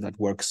optimizer that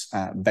works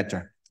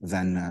better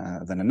than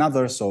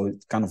another, so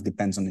it kind of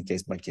depends on a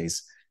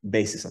case-by-case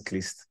basis, at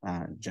least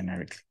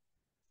generically.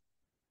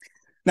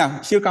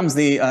 Now, here comes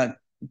the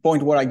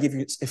point where I give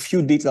you a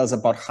few details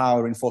about how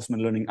a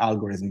reinforcement learning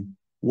algorithm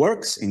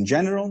works in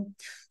general.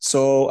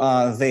 So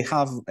they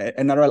have,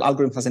 an RL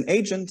algorithm has an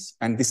agent,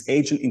 and this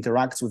agent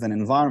interacts with an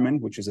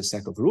environment, which is a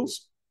set of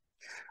rules.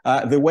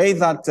 The way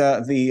that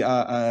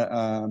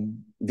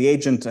the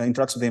agent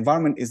interacts with the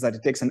environment is that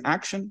it takes an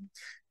action,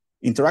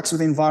 interacts with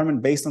the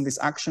environment based on this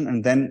action,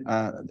 and then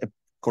a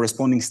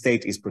corresponding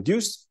state is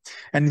produced.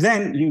 And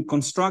then you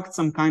construct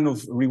some kind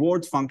of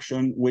reward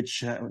function,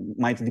 which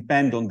might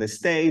depend on the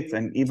state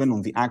and even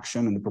on the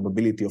action and the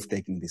probability of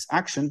taking this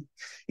action.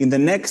 In the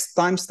next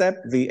time step,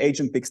 the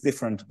agent picks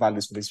different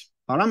values for these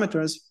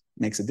parameters,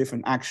 makes a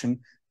different action,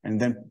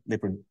 and then they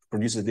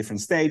produce a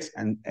different state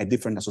and a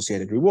different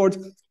associated reward.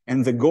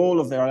 And the goal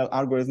of the RL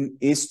algorithm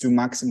is to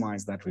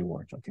maximize that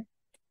reward, okay?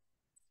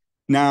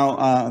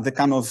 Now, the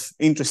kind of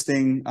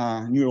interesting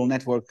neural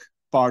network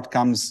part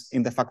comes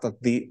in the fact that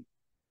the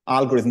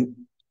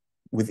algorithm,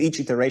 with each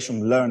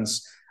iteration,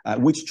 learns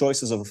which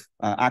choices of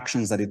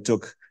actions that it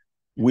took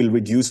will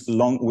produce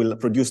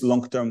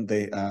long-term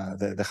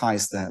the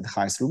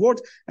highest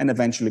reward, and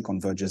eventually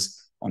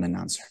converges on an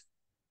answer.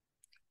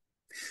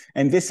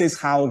 And this is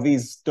how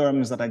these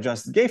terms that I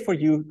just gave for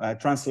you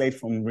translate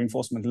from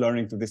reinforcement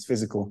learning to this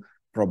physical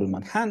problem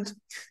at hand.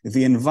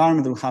 The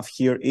environment we have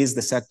here is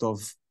the set of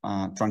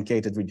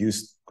truncated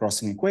reduced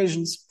crossing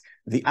equations.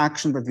 The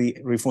action that the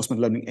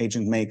reinforcement learning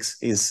agent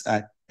makes is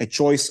a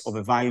choice of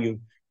a value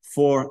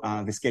for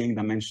the scaling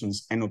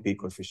dimensions NOP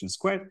coefficient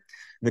squared.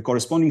 The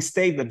corresponding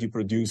state that you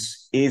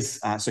produce is,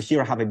 so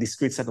here I have a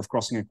discrete set of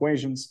crossing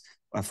equations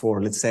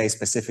for, let's say,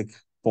 specific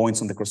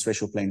points on the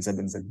cross-ratio plane Z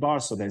and Z bar.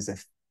 So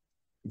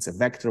it's a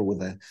vector with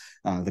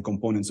the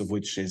components of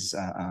which is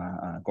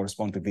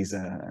correspond to this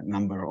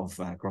number of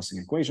crossing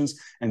equations.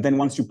 And then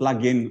once you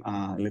plug in,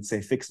 let's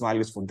say, fixed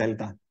values for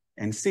delta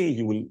and C,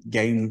 you will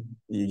gain,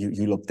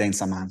 you'll obtain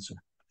some answer.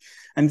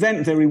 And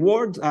then the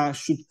reward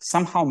should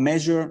somehow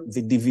measure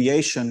the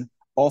deviation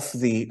of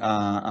the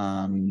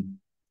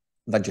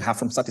that you have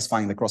from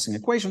satisfying the crossing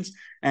equations.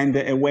 And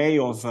a way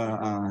of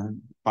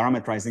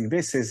parameterizing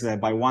this is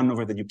by 1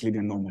 over the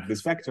Euclidean norm of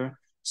this vector.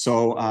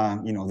 So,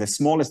 the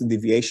smallest the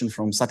deviation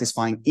from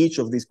satisfying each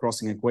of these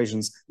crossing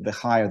equations, the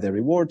higher the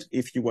reward.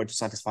 If you were to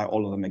satisfy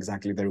all of them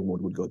exactly, the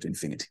reward would go to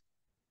infinity.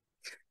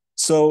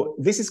 So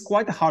this is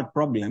quite a hard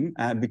problem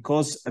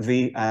because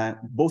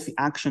both the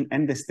action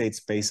and the state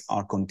space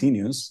are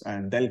continuous.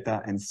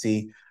 Delta and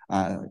C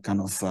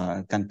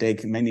can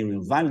take many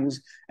real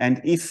values.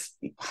 And if,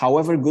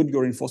 however good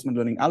your reinforcement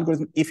learning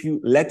algorithm, if you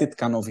let it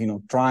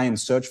try and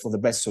search for the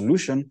best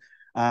solution,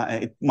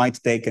 it might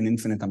take an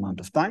infinite amount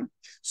of time.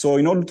 So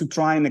in order to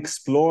try and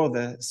explore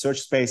the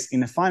search space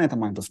in a finite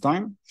amount of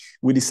time,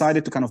 we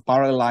decided to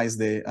parallelize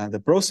the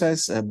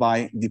process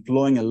by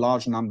deploying a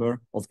large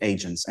number of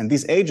agents. And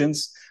these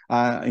agents,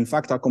 in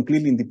fact, are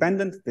completely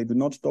independent. They do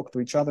not talk to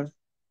each other.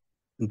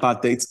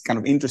 But it's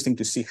interesting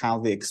to see how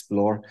they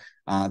explore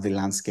the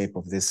landscape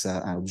of this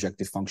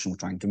objective function we're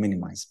trying to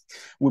minimize.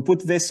 We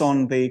put this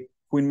on the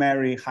Queen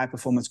Mary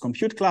high-performance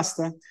compute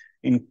cluster.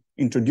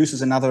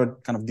 Introduces another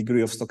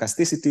degree of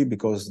stochasticity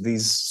because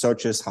these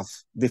searches have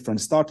different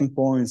starting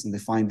points and they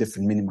find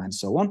different minima and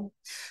so on.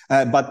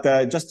 But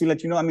just to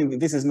let you know,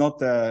 this is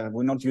not,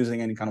 we're not using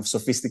any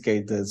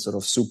sophisticated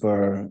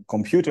super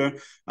computer.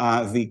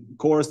 The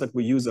cores that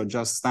we use are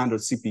just standard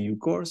CPU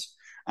cores.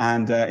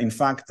 And in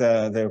fact,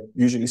 they're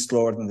usually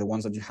slower than the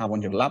ones that you have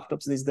on your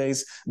laptops these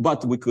days.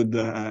 But we could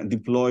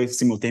deploy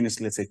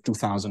simultaneously, let's say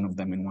 2,000 of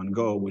them in one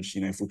go, which,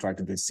 if we try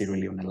to do it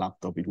serially on a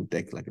laptop, it would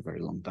take a very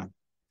long time.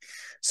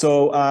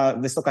 So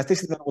the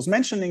stochasticity that I was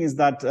mentioning is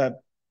that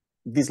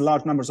these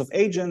large numbers of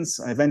agents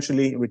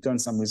eventually return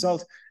some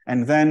result.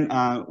 And then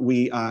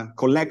we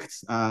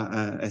collect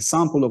a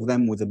sample of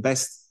them with the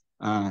best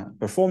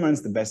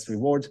performance, the best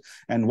reward.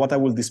 And what I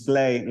will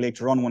display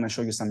later on when I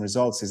show you some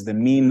results is the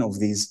mean of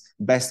these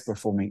best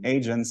performing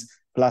agents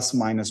plus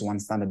minus 1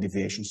 standard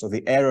deviation. So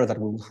the error that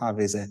we will have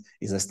is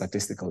a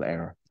statistical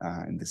error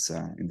in this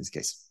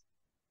case.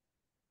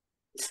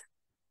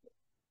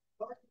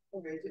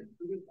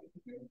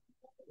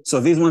 So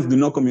these ones do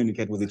not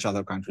communicate with each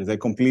other currently. They're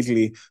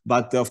completely,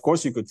 but of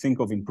course you could think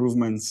of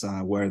improvements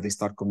where they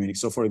start communicating.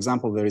 So for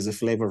example, there is a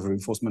flavor of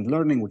reinforcement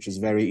learning, which is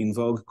very in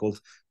vogue called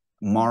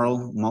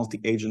MARL,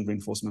 multi-agent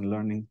reinforcement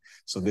learning.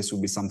 So this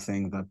would be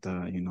something that,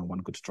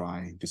 one could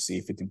try to see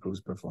if it improves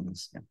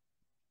performance. Yeah.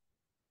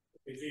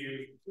 Did you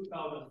use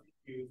 2,000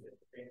 CPUs at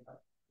the same time?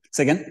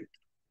 Say again?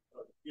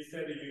 You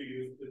said that you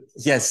used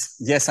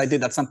Yes, I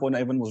did. At some point,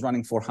 I even was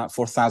running for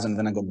 4,000.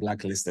 Then I got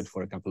blacklisted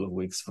for a couple of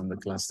weeks from the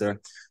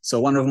cluster. So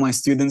one of my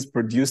students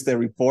produced a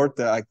report.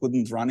 I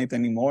couldn't run it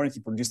anymore. He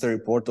produced a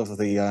report of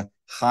the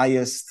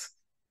highest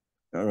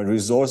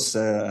resource,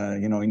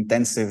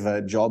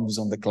 intensive jobs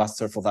on the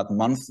cluster for that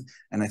month.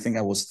 And I think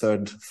I was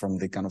 3rd from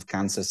the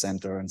cancer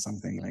center and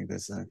something like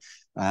this.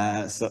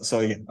 So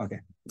yeah,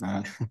 okay.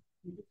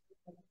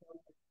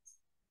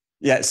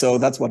 Yeah, so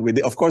that's what we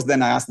did. Of course,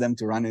 then I asked them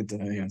to run it.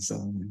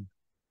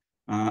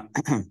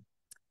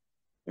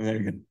 Very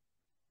good.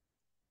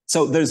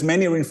 So there's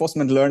many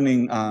reinforcement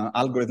learning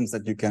algorithms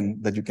that you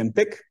can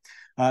pick.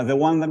 The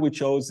one that we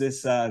chose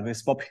is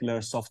this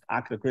popular soft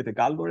actor critic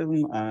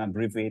algorithm,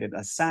 abbreviated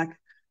as SAC.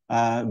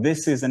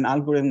 This is an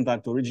algorithm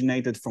that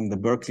originated from the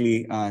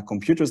Berkeley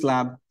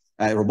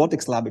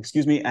robotics lab,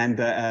 excuse me, and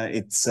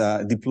it's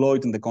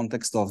deployed in the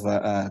context of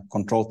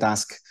control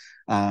task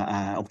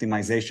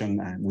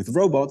optimization with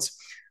robots,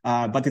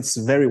 but it's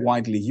very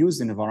widely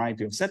used in a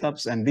variety of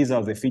setups, and these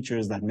are the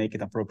features that make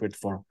it appropriate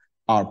for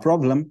our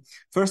problem.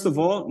 First of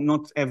all,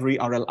 not every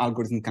RL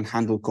algorithm can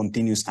handle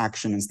continuous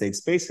action in state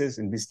spaces.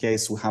 In this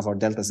case, we have our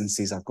deltas and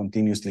C's are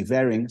continuously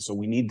varying, so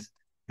we need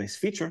this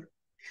feature.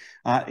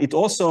 It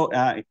also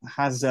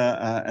has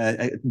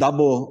a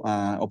double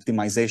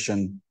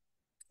optimization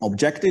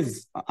objective.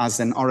 As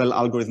an RL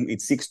algorithm,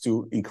 it seeks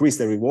to increase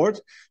the reward,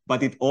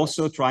 but it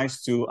also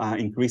tries to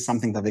increase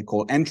something that they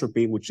call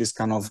entropy, which is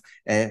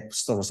a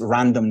sort of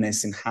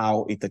randomness in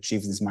how it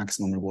achieves this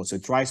maximum reward. So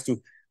it tries to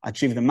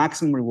achieve the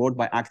maximum reward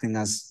by acting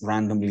as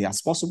randomly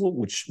as possible,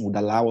 which would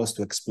allow us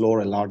to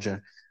explore a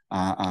larger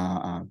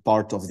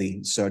part of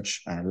the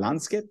search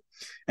landscape.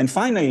 And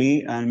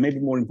finally, and maybe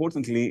more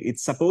importantly,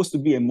 it's supposed to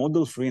be a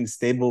model-free and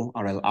stable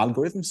RL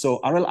algorithm. So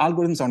RL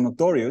algorithms are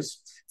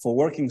notorious for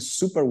working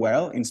super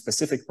well in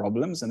specific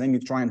problems, and then you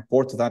try and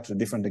port that to a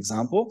different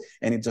example,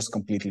 and it just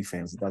completely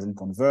fails. It doesn't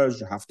converge.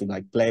 You have to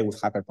like play with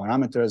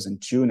hyperparameters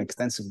and tune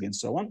extensively and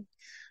so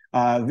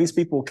on. These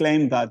people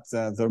claim that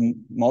their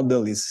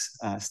model is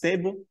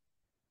stable.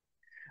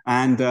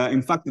 And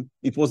in fact,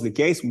 it was the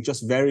case. We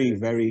just very,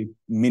 very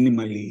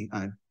minimally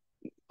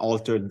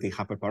altered the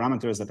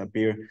hyperparameters that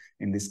appear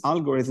in this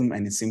algorithm,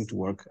 and it seemed to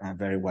work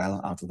very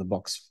well out of the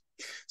box.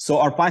 So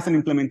our Python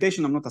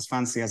implementation, I'm not as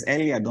fancy as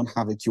Ellie. I don't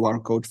have a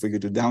QR code for you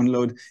to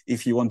download.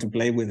 If you want to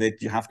play with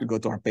it, you have to go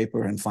to our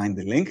paper and find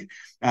the link.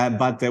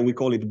 But we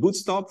call it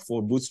Bootstrap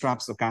for Bootstrap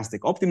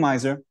Stochastic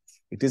Optimizer.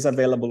 It is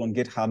available on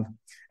GitHub.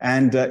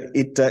 And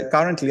it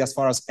currently, as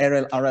far as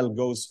RL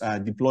goes,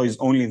 deploys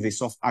only the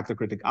soft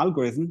actor-critic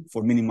algorithm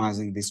for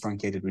minimizing these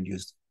truncated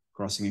reduced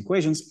crossing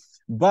equations.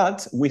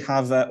 But we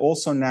have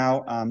also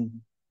now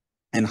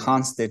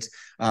enhanced it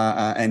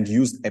and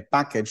used a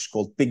package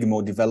called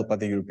Pygmo developed by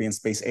the European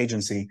Space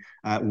Agency,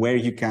 where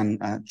you can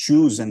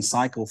choose and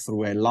cycle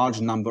through a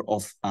large number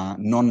of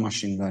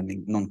non-machine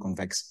learning,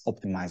 non-convex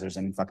optimizers.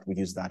 And in fact, we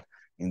use that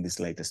in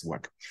this latest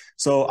work.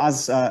 So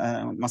as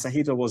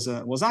Masahito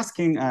was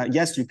asking,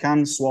 yes, you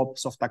can swap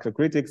soft actor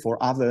critic for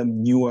other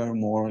newer,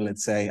 more,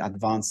 let's say,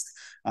 advanced.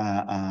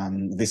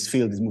 This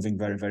field is moving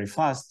very, very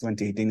fast.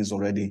 2018 is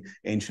already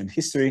ancient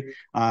history.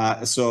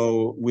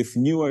 So with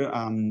newer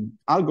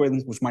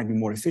algorithms, which might be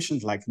more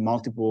efficient, like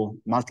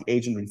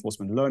multi-agent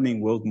reinforcement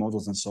learning, world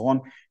models, and so on,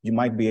 you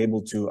might be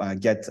able to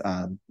get,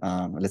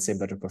 let's say,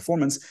 better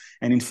performance.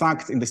 And in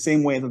fact, in the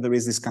same way that there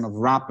is this kind of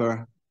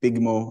wrapper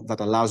Pygmo that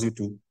allows you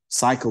to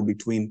cycle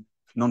between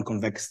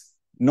non-convex,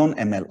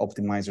 non-ML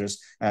optimizers,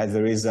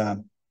 there is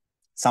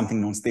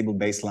something non-stable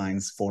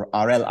baselines for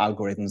RL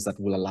algorithms that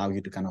will allow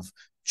you to kind of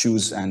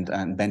choose and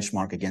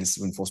benchmark against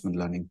reinforcement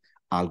learning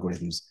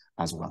algorithms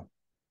as well.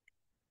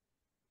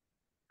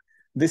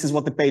 This is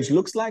what the page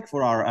looks like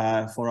for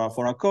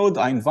our code.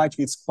 I invite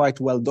you, it's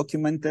quite well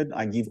documented.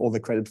 I give all the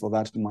credit for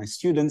that to my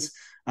students.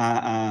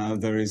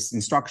 There is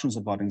instructions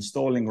about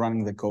installing,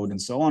 running the code,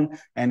 and so on.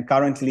 And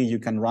currently you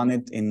can run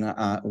it in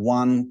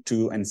 1,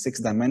 2, and 6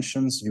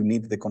 dimensions. You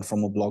need the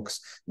conformal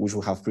blocks, which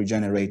will have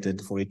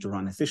pre-generated for it to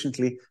run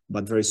efficiently.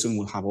 But very soon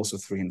we'll have also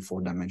 3 and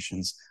 4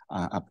 dimensions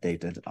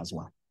updated as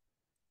well.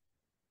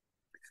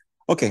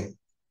 Okay,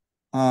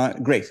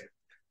 great.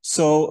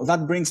 So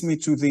that brings me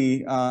to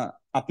the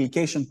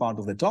application part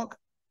of the talk.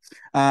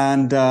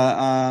 And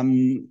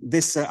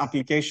this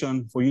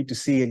application, for you to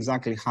see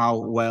exactly how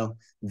well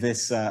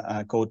this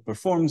code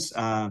performs,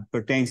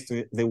 pertains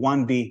to the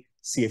 1D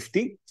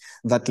CFT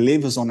that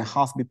lives on a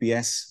half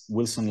BPS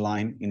Wilson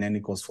line in n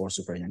equals 4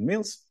 super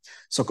Yang-Mills.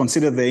 So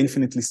consider the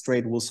infinitely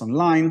straight Wilson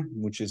line,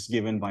 which is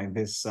given by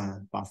this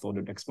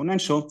path-ordered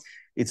exponential.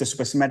 It's a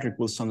supersymmetric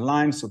Wilson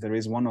line, so there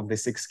is one of the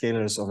 6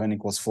 scalars of n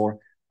equals 4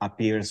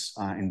 appears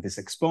in this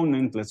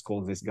exponent. Let's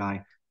call this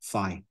guy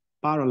phi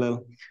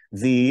parallel.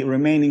 The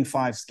remaining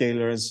 5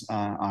 scalars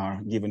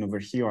are given over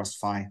here as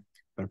phi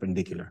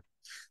perpendicular.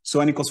 So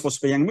n equals 4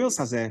 super Yang-Mills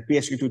has a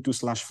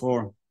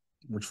PSU22/4,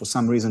 which for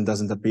some reason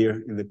doesn't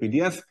appear in the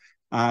PDF,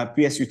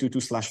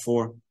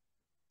 PSU22/4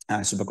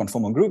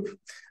 superconformal group,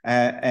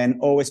 and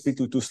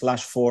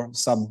OSP22/4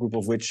 subgroup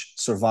of which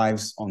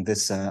survives on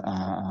this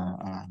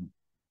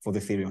for the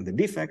theory on the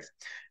defect.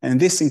 And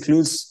this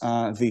includes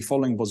the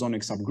following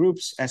bosonic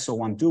subgroups: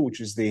 SO12,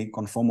 which is the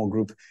conformal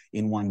group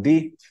in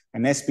 1D,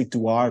 and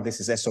SP2R, this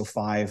is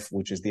SO5,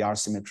 which is the R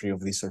symmetry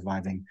of the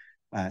surviving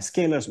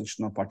scalars, which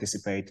do not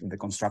participate in the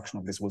construction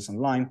of this Wilson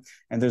line.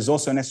 And there's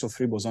also an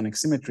SO3 bosonic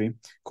symmetry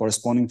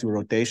corresponding to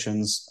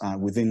rotations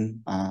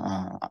within,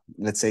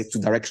 let's say, 2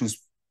 directions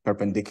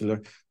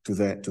perpendicular to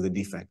the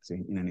defect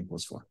in n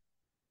equals 4.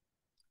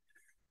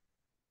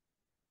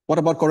 What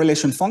about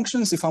correlation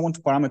functions? If I want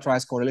to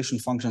parameterize correlation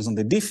functions on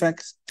the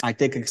defect, I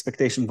take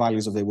expectation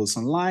values of the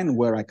Wilson line,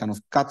 where I kind of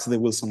cut the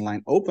Wilson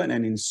line open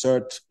and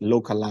insert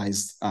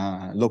localized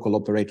local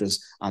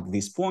operators at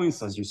these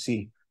points, as you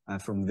see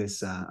from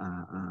this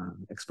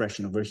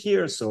expression over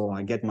here. So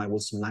I get my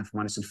Wilson line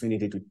from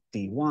 -infinity to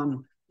T1.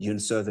 You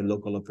insert the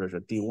local operator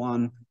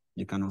T1.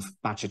 You kind of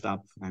patch it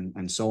up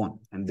and so on.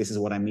 And this is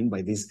what I mean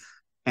by these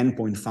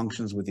endpoint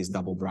functions with these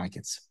double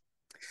brackets.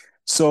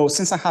 So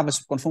since I have a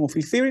superconformal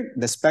field theory,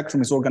 the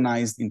spectrum is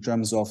organized in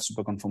terms of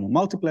superconformal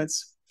multiplets.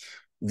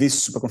 These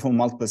superconformal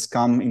multiplets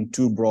come in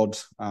two broad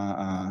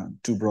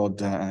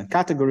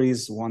categories.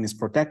 One is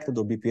protected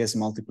or BPS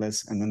multiplets,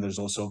 and then there's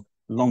also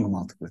long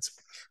multiplets.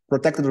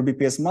 Protected or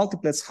BPS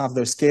multiplets have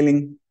their scaling,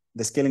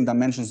 the scaling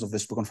dimensions of the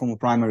superconformal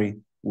primary,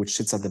 which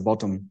sits at the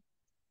bottom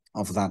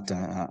of that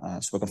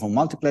superconformal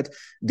multiplet,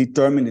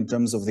 determined in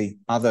terms of the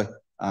other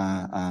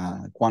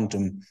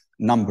quantum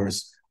numbers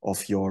of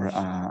your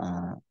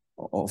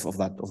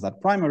of that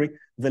primary.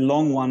 The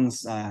long ones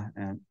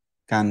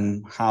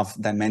can have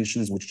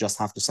dimensions which just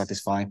have to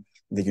satisfy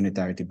the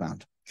unitarity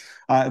bound.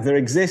 There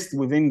exist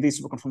within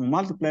these superconformal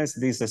multiplets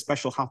these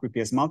special half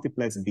BPS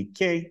multiplets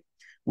BK,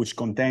 which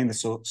contain the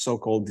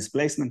so-called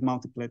displacement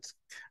multiplets.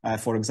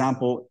 For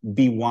example,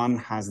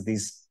 B1 has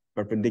these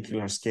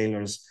perpendicular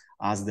scalars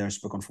as their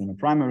superconformal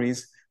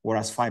primaries,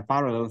 whereas phi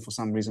parallel, for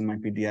some reason, my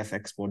PDF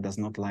export does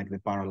not like the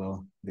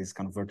parallel, these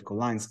kind of vertical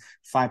lines.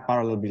 Phi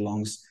parallel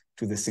belongs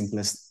to the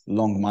simplest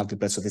long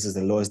multiplet. So this is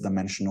the lowest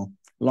dimensional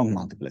long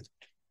multiplet.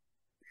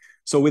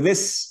 So with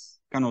this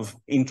kind of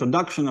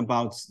introduction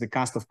about the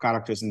cast of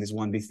characters in this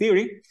 1D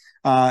theory,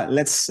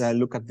 let's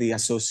look at the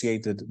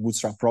associated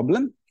bootstrap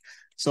problem.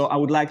 So I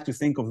would like to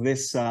think of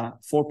this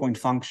 4-point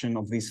function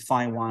of these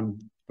phi1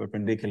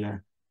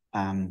 perpendicular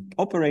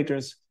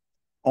operators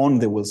on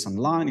the Wilson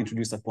line,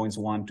 introduced at points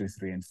 1, 2,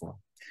 3, and 4.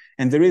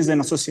 And there is an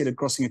associated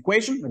crossing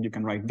equation that you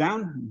can write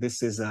down.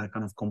 This is a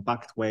kind of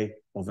compact way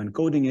of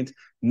encoding it.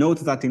 Note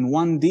that in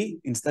 1D,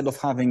 instead of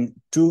having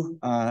two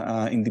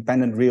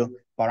independent real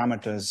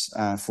parameters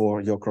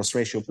for your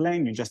cross-ratio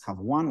plane, you just have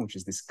one, which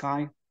is this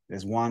chi.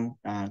 There's one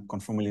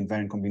conformally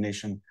invariant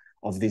combination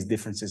of these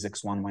differences,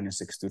 x1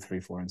 minus x2, 3,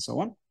 4, and so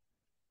on.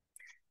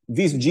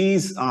 These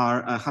G's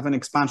have an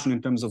expansion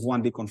in terms of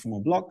 1D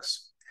conformal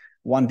blocks.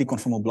 1D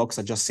conformal blocks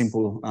are just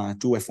simple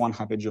 2f1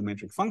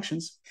 hypergeometric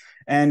functions.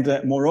 And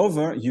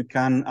moreover, you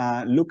can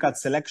look at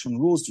selection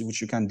rules,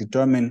 which you can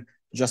determine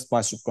just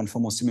by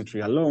superconformal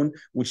symmetry alone,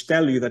 which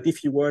tell you that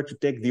if you were to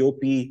take the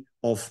OP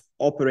of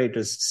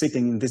operators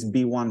sitting in this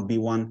B1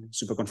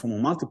 superconformal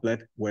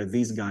multiplet, where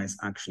these guys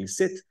actually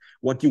sit,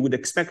 what you would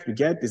expect to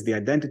get is the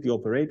identity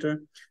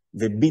operator,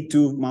 the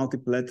B2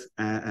 multiplet,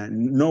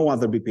 no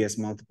other BPS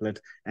multiplet,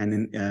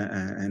 and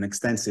an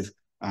extensive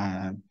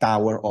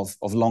tower of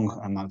long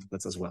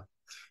multiplets as well.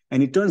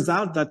 And it turns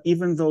out that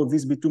even though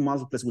these B2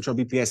 multiplets, which are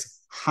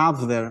BPS,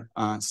 have their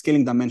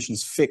scaling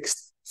dimensions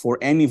fixed for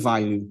any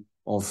value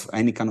of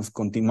any kind of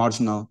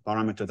marginal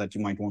parameter that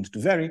you might want to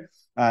vary,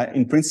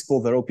 in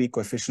principle, their OP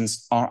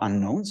coefficients are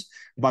unknowns.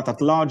 But at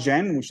large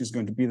N, which is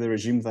going to be the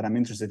regime that I'm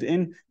interested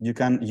in, you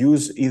can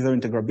use either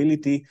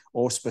integrability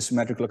or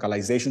stochastic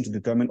localization to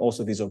determine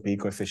also these OP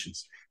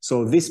coefficients.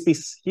 So this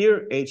piece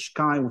here, H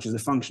chi, which is a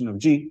function of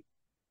G,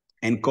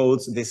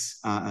 encodes this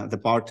the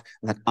part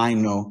that I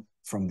know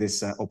from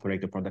this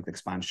operator product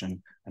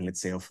expansion, and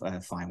let's say of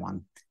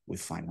phi1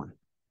 with phi1.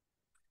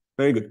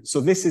 Very good.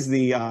 So this is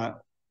the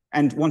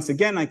and once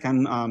again, I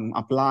can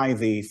apply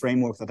the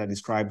framework that I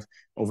described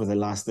over the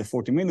last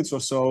 40 minutes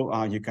or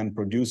so. You can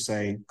produce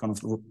a kind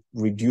of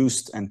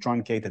reduced and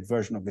truncated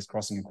version of this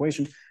crossing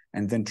equation,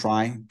 and then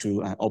try to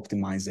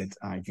optimize it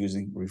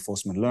using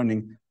reinforcement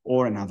learning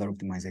or another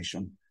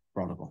optimization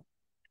protocol.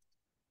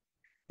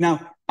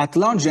 Now, at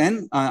large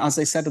N, as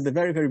I said at the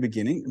very, very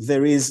beginning,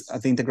 there is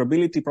the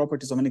integrability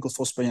properties of N equals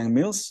 4 per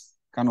Yang-Mills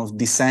kind of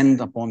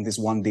descend upon this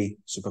 1D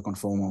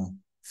superconformal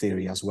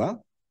theory as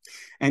well.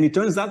 And it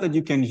turns out that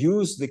you can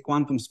use the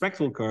quantum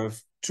spectral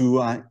curve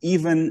to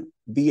even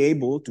be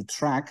able to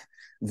track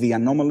the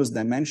anomalous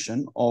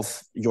dimension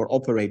of your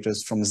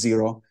operators from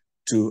 0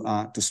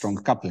 to strong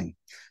coupling.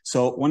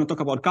 So when I talk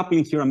about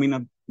coupling here, I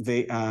mean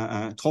the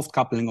 'T-Hooft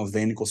coupling of the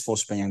N equals 4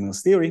 per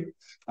Yang-Mills theory.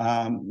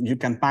 You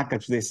can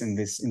package this in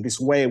this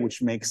way,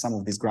 which makes some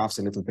of these graphs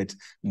a little bit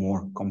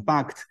more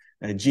compact.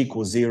 G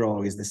equals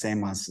 0 is the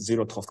same as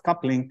 0 T-Hooft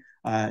coupling.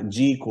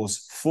 G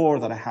equals 4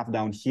 that I have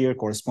down here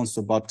corresponds to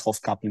about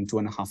T-Hooft coupling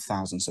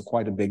 2,500. So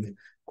quite a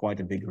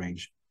big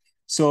range.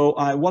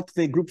 So what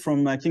the group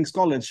from King's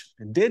College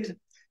did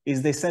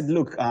is they said,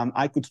 look,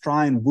 I could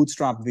try and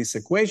bootstrap this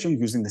equation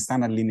using the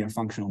standard linear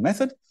functional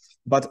method,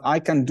 but I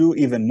can do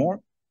even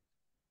more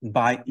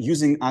by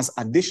using as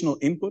additional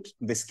input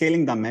the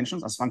scaling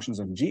dimensions as functions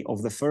of G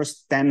of the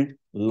first 10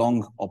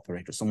 long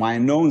operators. So my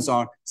unknowns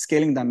are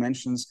scaling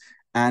dimensions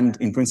and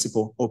in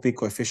principle OP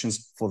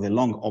coefficients for the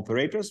long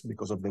operators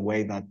because of the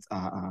way that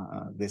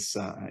this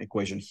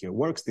equation here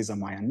works. These are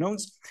my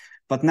unknowns.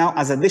 But now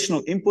as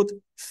additional input,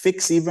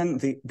 fix even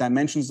the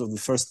dimensions of the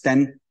first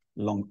 10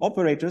 long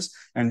operators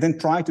and then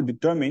try to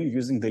determine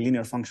using the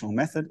linear functional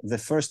method the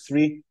first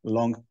 3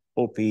 long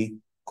OP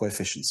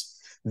coefficients.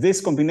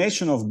 This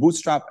combination of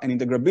bootstrap and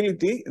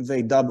integrability,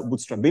 they dub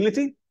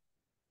bootstrapability.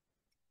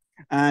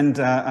 And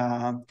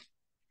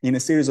in a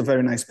series of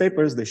very nice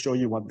papers, they show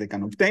you what they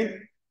can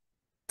obtain.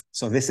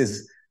 So this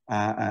is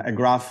a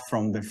graph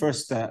from the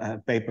first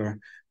paper,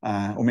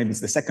 or maybe it's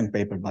the second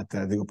paper, but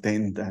they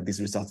obtained these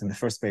results in the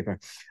first paper.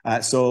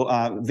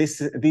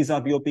 These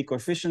are the OP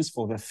coefficients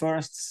for the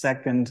first,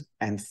 second,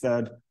 and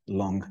third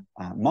long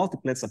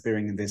multiplets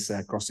appearing in this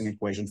crossing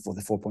equation for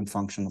the 4-point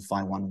function of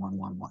phi 1, 1,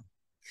 1, 1.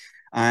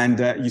 And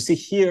you see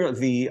here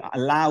the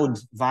allowed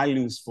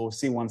values for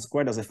C1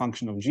 squared as a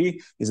function of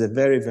G is a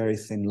very, very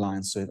thin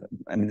line. So,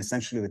 I mean,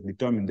 essentially they've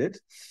determined it.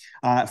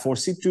 For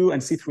C2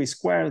 and C3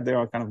 squared, there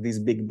are kind of these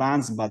big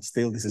bands, but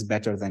still this is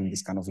better than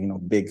these kind of,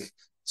 big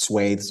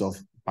swathes of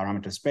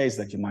parameter space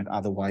that you might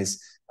otherwise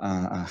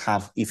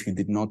have if you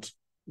did not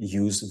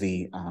use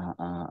the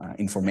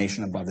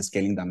information about the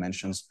scaling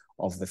dimensions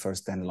of the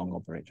first 10 long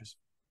operators.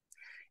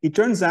 It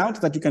turns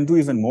out that you can do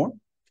even more.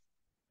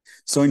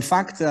 So in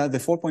fact, the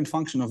 4-point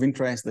function of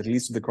interest that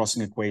leads to the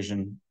crossing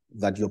equation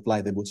that you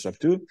apply the bootstrap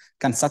to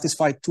can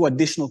satisfy 2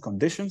 additional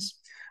conditions.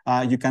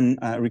 You can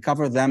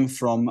recover them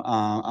from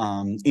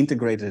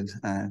integrated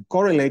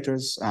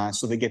correlators,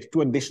 so they get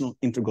 2 additional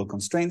integral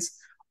constraints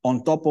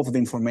on top of the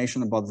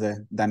information about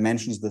the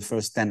dimensions of the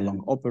first 10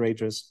 long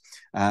operators,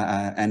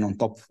 and on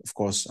top, of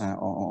course,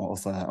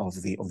 of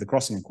the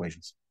crossing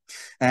equations.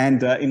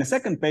 And in a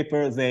second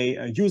paper,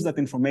 they use that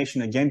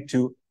information again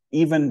to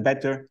even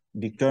better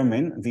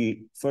determine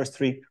the first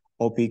 3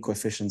 OP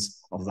coefficients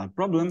of that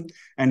problem.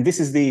 And this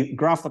is the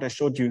graph that I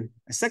showed you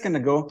a second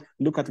ago.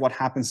 Look at what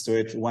happens to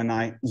it when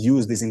I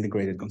use these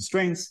integrated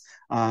constraints.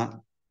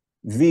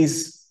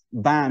 These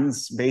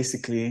bands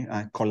basically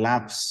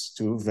collapse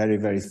to very,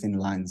 very thin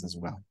lines as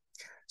well.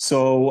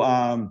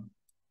 So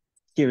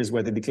here is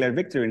where they declare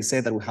victory and say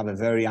that we have a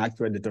very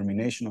accurate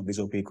determination of these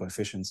OP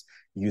coefficients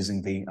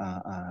using the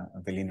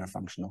linear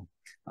functional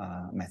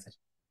method.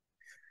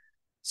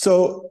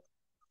 So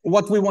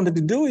what we wanted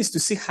to do is to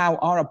see how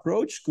our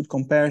approach could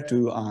compare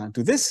to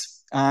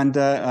this. And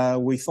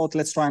we thought,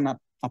 let's try and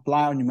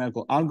apply our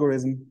numerical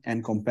algorithm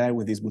and compare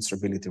with these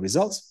bootstrapability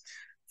results.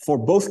 For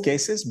both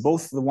cases,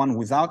 both the one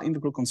without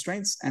integral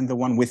constraints and the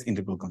one with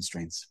integral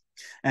constraints.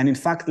 And in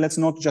fact, let's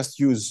not just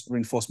use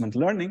reinforcement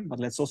learning, but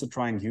let's also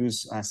try and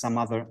use some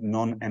other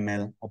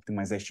non-ML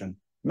optimization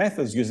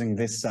methods using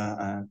this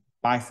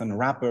Python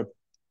wrapper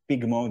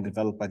Pigmo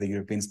developed by the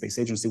European Space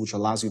Agency, which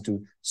allows you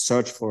to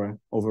search for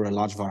over a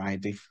large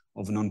variety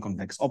of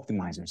non-convex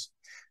optimizers.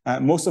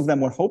 Most of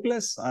them were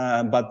hopeless,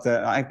 but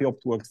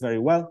IPOpt worked very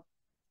well.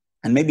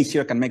 And maybe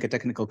here I can make a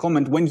technical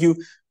comment. When you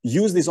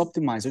use these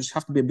optimizers, you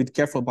have to be a bit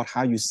careful about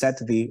how you set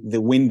the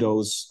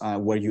windows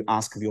where you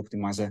ask the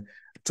optimizer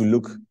to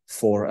look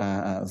for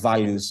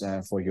values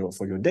for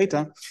your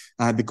data.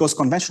 Because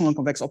conventional and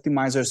convex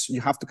optimizers,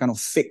 you have to kind of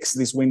fix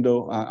this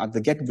window at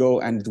the get-go,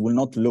 and it will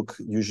not look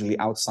usually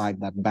outside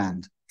that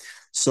band.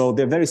 So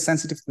they're very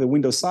sensitive to the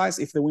window size.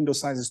 If the window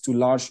size is too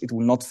large, it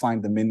will not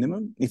find the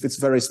minimum. If it's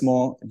very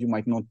small, you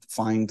might not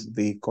find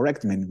the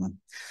correct minimum.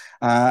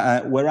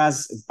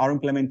 Whereas our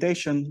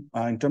implementation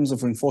in terms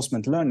of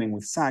reinforcement learning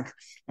with SAC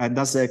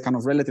does a kind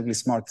of relatively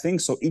smart thing.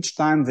 So each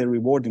time the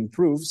reward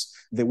improves,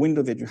 the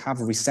window that you have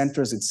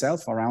recenters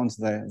itself around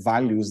the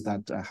values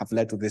that have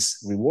led to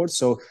this reward.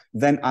 So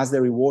then as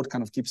the reward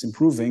kind of keeps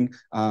improving,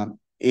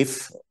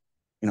 if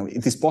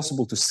it is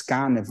possible to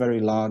scan a very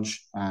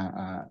large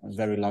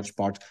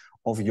part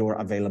of your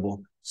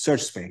available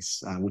search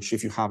space, which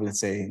if you have, let's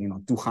say,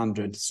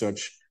 200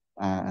 search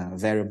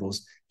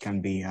variables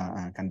can be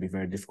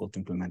very difficult to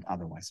implement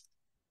otherwise.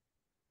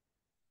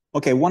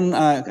 Okay,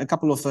 a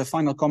couple of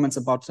final comments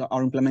about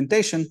our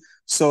implementation.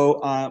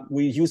 So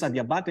we use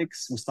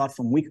adiabatics. We start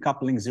from weak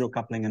coupling, zero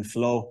coupling, and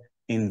flow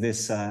in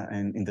this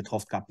in the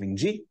 12th coupling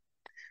G.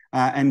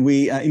 And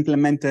we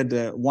implemented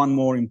one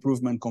more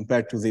improvement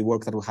compared to the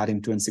work that we had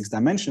in 2 and 6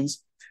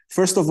 dimensions.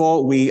 First of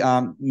all, we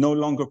no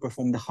longer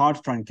perform the hard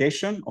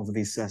truncation of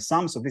this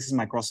sum. So this is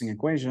my crossing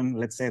equation.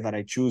 Let's say that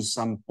I choose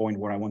some point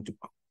where I want to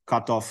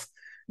cut off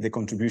the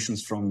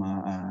contributions from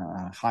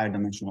higher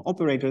dimensional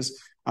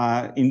operators.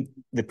 In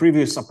the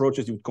previous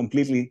approaches, you would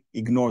completely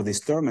ignore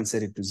this term and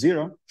set it to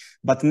 0.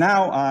 But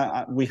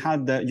now you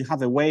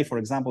have a way, for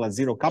example, at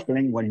zero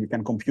coupling, where you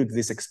can compute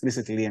this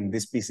explicitly, and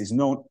this piece is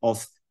known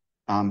of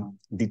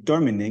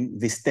determining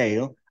this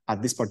tail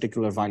at this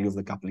particular value of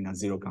the coupling at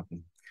zero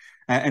coupling.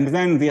 And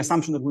then the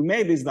assumption that we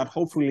made is that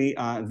hopefully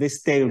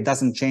this tail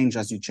doesn't change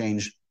as you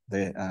change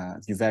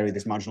you vary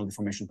this marginal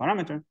deformation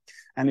parameter.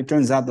 And it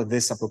turns out that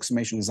this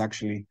approximation is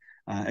actually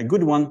a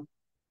good one.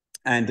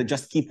 And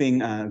just keeping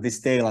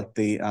this tail at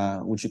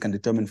which you can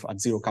determine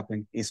at zero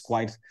coupling is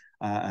quite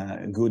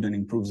good and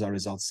improves our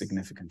results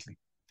significantly.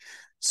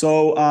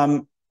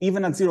 So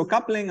even at zero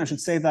coupling, I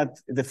should say that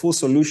the full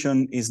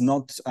solution is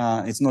not,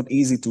 it's not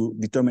easy to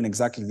determine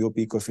exactly the OP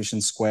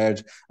coefficient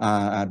squared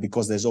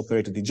because there's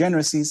operator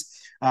degeneracies.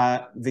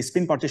 The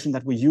spin partition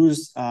that we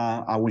used,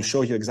 I will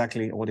show you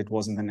exactly what it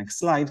was in the next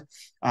slide.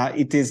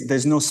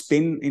 There's no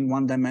spin in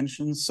one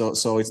dimension,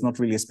 so it's not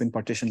really a spin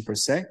partition per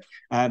se,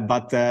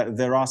 but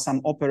there are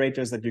some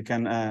operators that you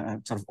can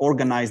sort of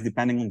organize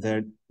depending on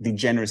their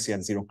degeneracy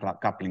at zero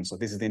coupling. So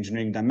this is the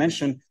engineering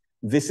dimension.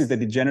 This is the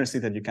degeneracy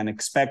that you can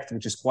expect,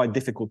 which is quite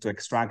difficult to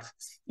extract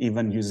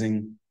even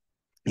using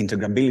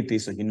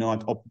integrability. So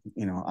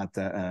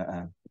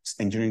at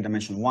engineering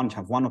dimension 1, you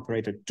have one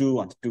operator,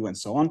 2 at 2, and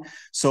so on.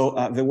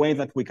 So the way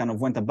that we kind of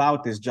went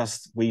about is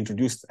we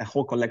introduced a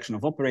whole collection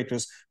of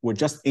operators. We're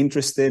just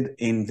interested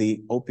in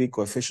the OP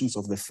coefficients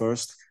of the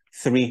first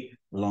 3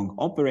 long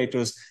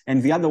operators,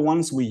 and the other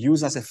ones we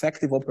use as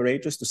effective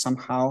operators to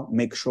somehow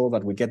make sure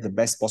that we get the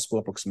best possible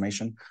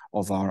approximation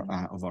of our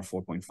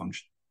 4-point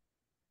function.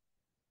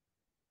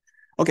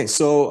 Okay,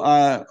 so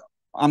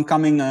I'm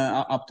coming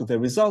up to the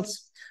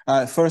results.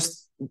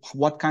 First,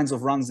 what kinds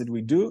of runs did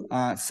we do?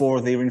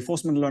 For the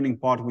reinforcement learning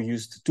part, we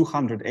used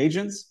 200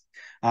 agents.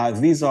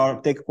 These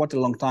take quite a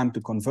long time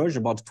to converge,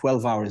 about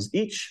 12 hours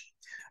each.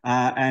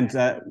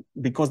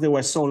 Because they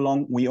were so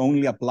long, we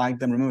only applied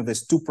them. Remember,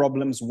 there's two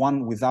problems,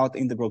 one without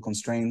integral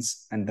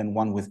constraints and then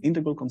one with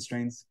integral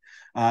constraints.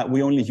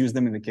 We only use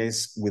them in the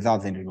case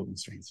without the integral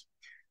constraints.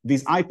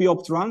 These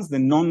IP-opt runs, the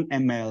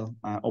non-ML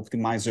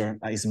optimizer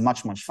is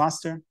much, much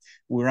faster.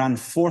 We run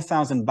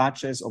 4,000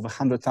 batches of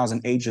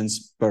 100,000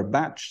 agents per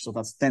batch. So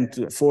that's 10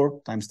 to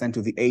 4 times 10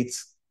 to the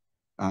 8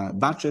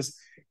 batches.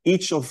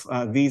 Each of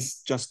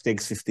these just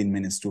takes 15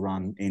 minutes to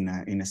run in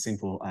a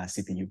simple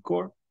CPU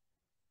core.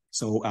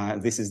 So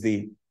this is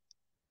the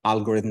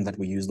algorithm that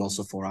we used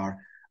also for our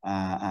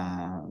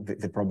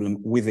the problem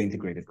with the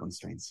integrated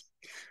constraints.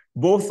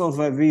 Both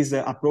of these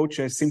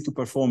approaches seem to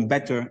perform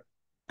better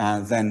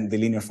than the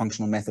linear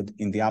functional method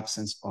in the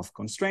absence of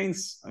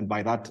constraints. And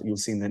by that, you'll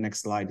see in the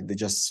next slide, they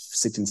just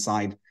sit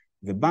inside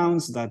the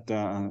bounds that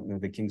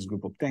the King's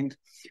group obtained.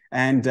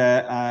 And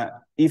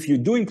if you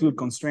do include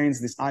constraints,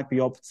 this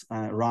IP-opt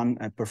run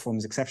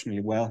performs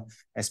exceptionally well,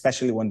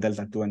 especially when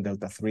delta 2 and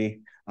delta 3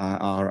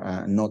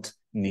 are not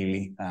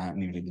nearly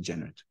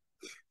degenerate.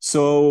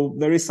 So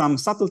there is some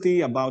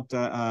subtlety about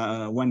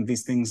when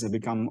these things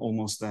become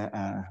almost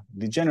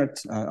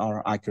degenerate,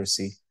 our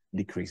accuracy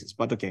decreases.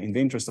 But okay, in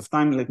the interest of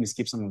time, let me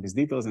skip some of these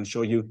details and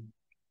show you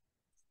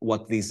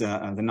what these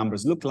the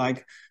numbers look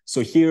like.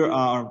 So here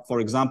are, for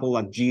example,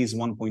 at G is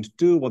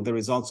 1.2, what the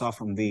results are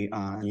from the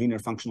linear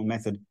functional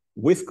method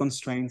with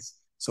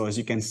constraints. So as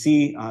you can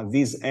see,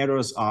 these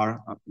errors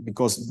are,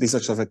 because these are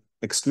sort of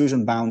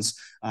exclusion bounds,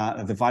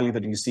 the value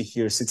that you see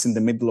here sits in the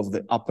middle of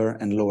the upper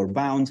and lower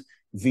bound.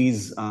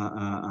 These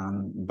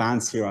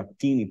bands here are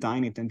teeny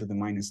tiny, 10 to the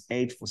minus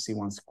 8 for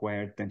C1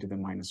 squared, 10 to the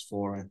minus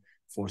 4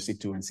 for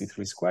C2 and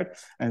C3 squared.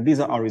 And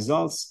these are our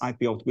results,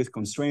 IP-opt with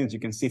constraints. You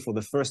can see for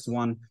the first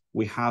one,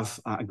 we have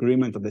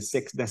agreement of the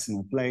 6th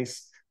decimal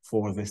place.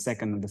 For the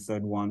second and the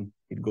third one,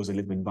 it goes a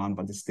little bit down,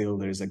 but still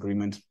there is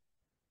agreement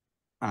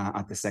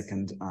at the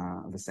second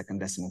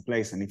decimal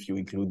place. And if you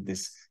include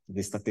this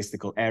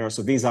statistical error,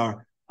 so these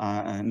are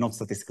not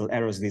statistical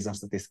errors, these are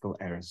statistical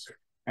errors.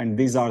 And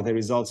these are the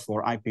results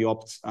for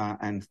IP-opt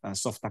and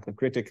soft factor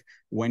critic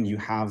when you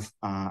have,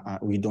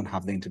 we don't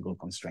have the integral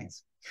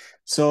constraints.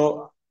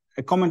 So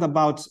a comment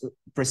about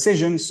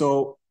precision.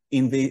 So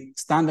in the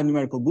standard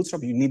numerical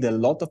bootstrap, you need a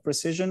lot of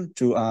precision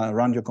to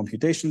run your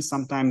computations,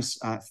 sometimes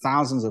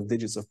thousands of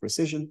digits of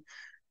precision.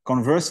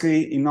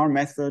 Conversely, in our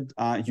method,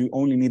 you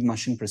only need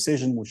machine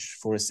precision, which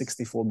for a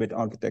 64-bit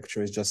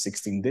architecture is just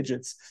 16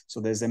 digits.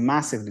 So there's a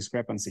massive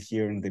discrepancy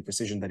here in the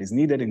precision that is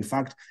needed. In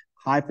fact,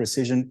 high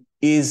precision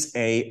is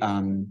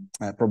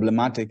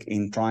problematic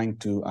in trying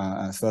to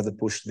further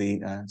push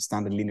the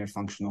standard linear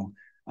functional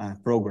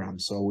program.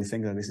 So we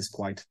think that this is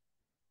quite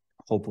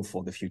hopeful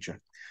for the future.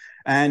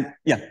 And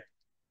yeah.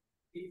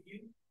 If you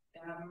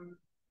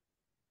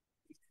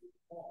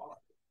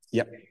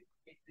yeah.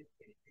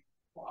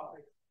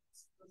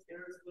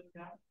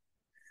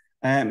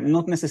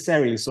 Not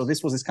necessarily. So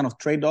this was this kind of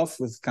trade-off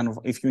with kind of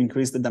if you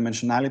increase the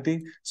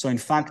dimensionality. So in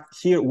fact,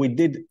 here we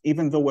did,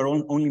 even though we're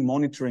only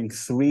monitoring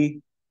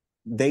 3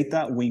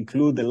 data, we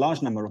include a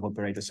large number of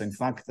operators. So in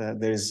fact,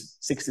 there's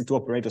 62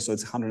 operators, so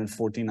it's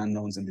 114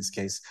 unknowns in this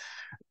case.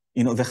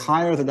 You know, the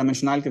higher the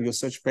dimensionality of your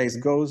search space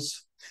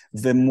goes,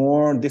 the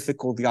more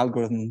difficult the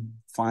algorithm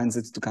finds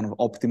it to kind of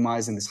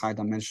optimize in this high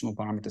dimensional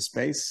parameter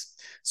space.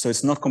 So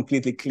it's not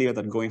completely clear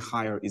that going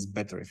higher is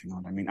better, if you know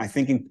what I mean. I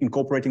think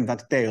incorporating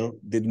that tail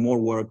did more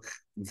work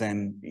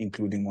than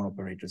including more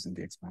operators in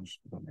the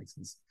expansion, if that makes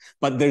sense.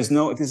 But this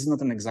is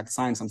not an exact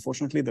science,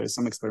 unfortunately. There is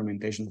some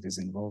experimentation that is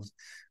involved,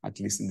 at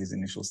least in these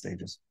initial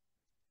stages.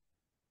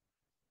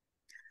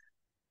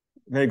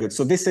 Very good.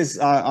 So this is,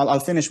 I'll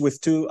finish with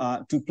two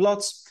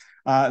plots.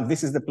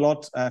 This is the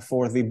plot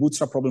for the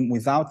bootstrap problem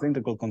without the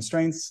integral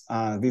constraints.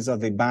 These are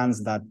the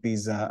bands that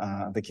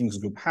the King's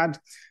group had.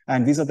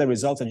 And these are the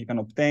results that you can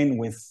obtain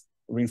with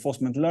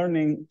reinforcement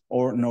learning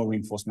or no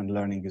reinforcement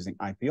learning using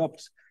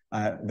IP-opt.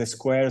 The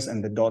squares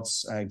and the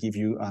dots give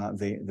you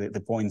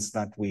the points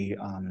that we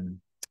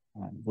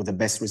were the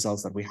best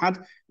results that we had.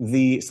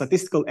 The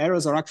statistical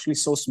errors are actually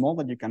so small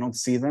that you cannot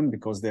see them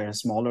because they're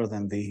smaller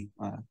than the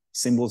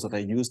symbols that I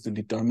use to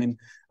determine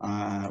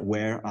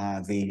where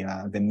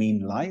the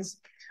mean lies.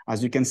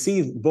 As you can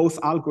see,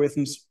 both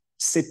algorithms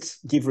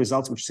give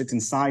results which sit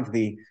inside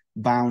the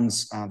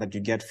bounds that you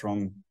get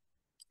from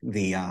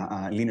the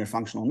linear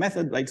functional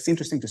method. Like, it's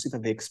interesting to see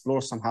that they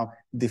explore somehow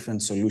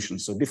different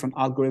solutions. So different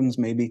algorithms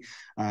maybe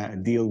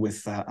deal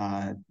with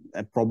a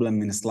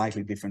problem in a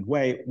slightly different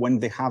way when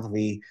they have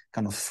the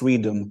kind of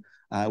freedom,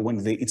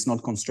 when it's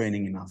not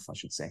constraining enough, I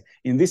should say.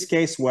 In this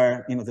case,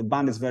 where the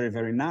band is very,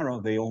 very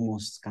narrow, they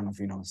almost kind of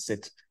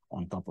sit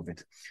on top of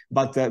it.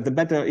 But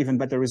the even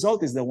better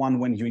result is the one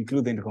when you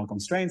include the integral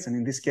constraints. And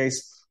in this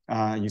case,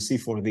 you see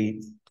for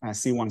the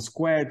C1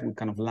 squared, we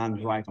kind of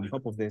land right on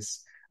top of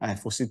this.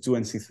 For C2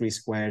 and C3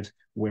 squared,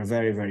 we're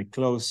very, very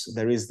close.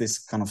 There is this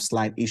kind of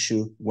slight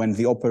issue when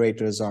the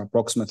operators are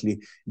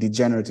approximately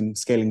degenerate in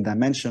scaling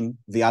dimension.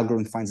 The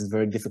algorithm finds it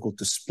very difficult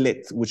to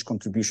split which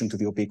contribution to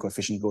the OP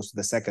coefficient goes to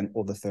the second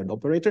or the third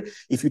operator.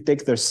 If you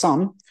take their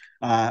sum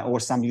or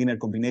some linear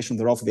combination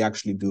thereof, they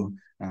actually do,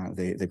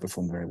 they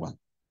perform very well.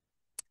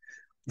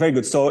 Very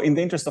good. So in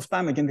the interest of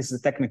time, again, this is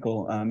a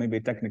technical, maybe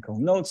a technical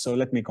note. So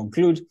let me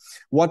conclude.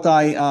 What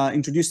I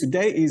introduced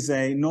today is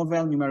a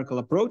novel numerical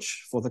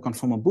approach for the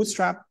conformal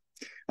bootstrap.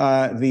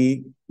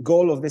 The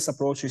goal of this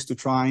approach is to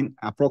try and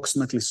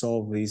approximately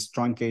solve these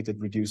truncated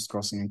reduced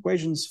crossing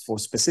equations for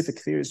specific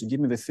theories. You give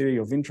me the theory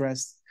of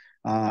interest.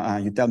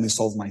 You tell me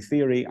solve my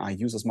theory. I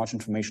use as much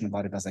information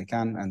about it as I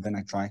can, and then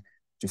I try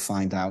to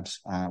find out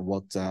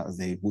what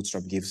the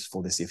bootstrap gives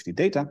for the CFT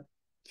data.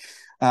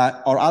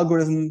 Our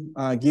algorithm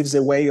gives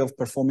a way of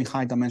performing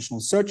high-dimensional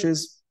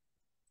searches.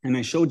 And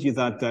I showed you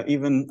that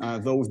even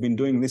though we've been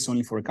doing this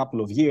only for a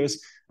couple of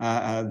years,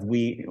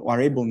 we are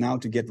able now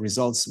to get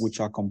results which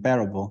are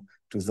comparable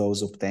to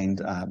those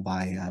obtained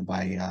by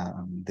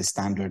the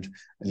standard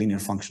linear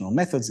functional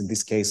methods, in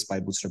this case by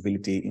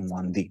bootstrapability in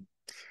 1D.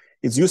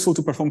 It's useful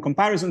to perform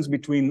comparisons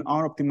between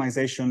our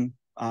optimization,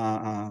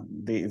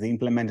 the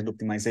implemented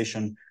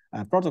optimization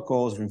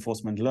protocols,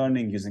 reinforcement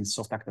learning using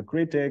stochastic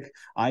critic,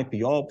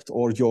 IP-opt,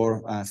 or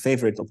your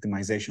favorite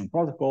optimization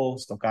protocol,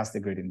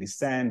 stochastic gradient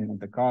descent,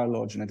 Monte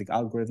Carlo, genetic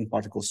algorithm,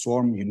 particle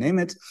swarm, you name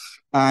it.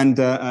 And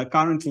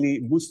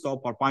currently, Bootstrap,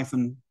 our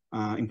Python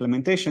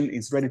implementation,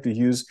 is ready to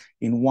use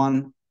in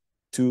 1,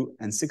 2,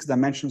 and 6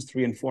 dimensions.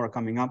 3 and 4 are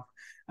coming up.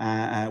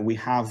 We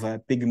have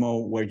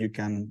Pygmo, where you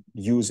can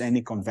use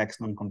any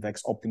convex,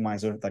 non-convex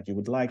optimizer that you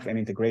would like, and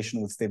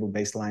integration with stable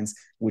baselines,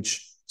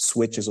 which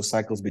switches or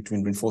cycles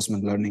between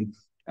reinforcement learning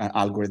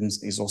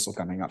algorithms is also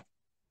coming up.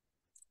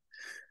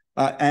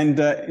 In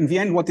the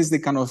end, what is the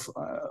kind of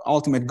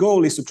ultimate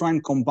goal is to try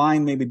and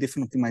combine maybe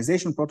different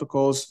optimization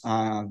protocols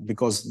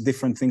because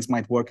different things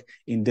might work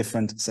in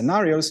different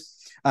scenarios.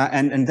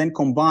 And then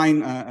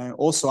combine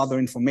also other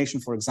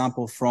information, for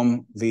example,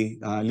 from the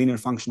linear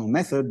functional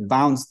method,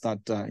 bounds that,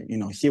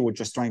 here we're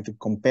just trying to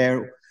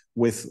compare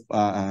with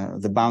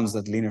the bounds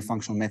that linear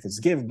functional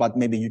methods give, but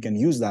maybe you can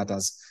use that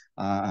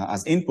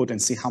as input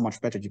and see how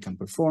much better you can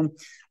perform.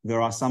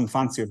 There are some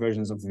fancier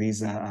versions of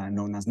these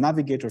known as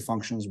navigator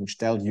functions, which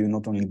tell you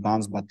not only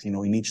bounds, but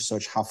in each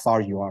search how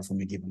far you are from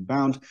a given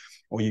bound,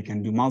 or you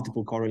can do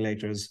multiple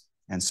correlators,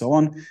 and so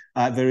on.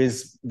 There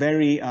is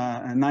very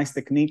nice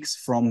techniques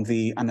from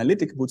the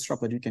analytic bootstrap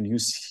that you can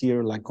use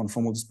here, like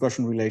conformal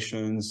dispersion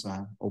relations,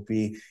 OP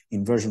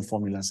inversion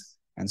formulas,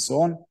 and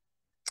so on,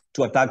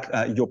 to attack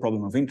your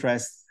problem of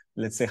interest.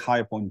 Let's say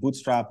higher point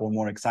bootstrap, or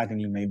more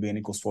excitingly, maybe n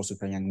equals 4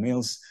 super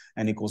Yang-Mills,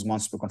 n equals 1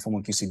 super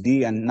conformal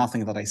QCD, and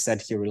nothing that I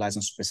said here relies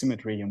on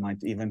supersymmetry. You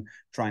might even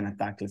try and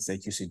attack, let's say,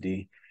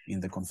 QCD in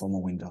the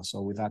conformal window.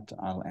 So with that,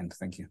 I'll end.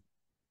 Thank you.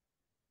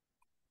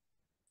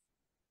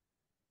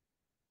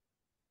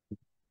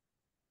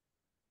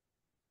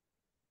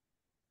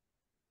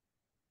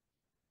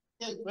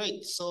 Yeah,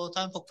 great. So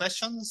time for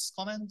questions,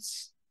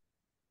 comments?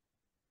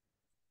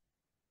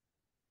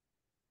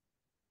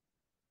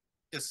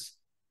 Yes.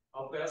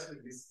 How fast is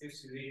this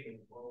QCD in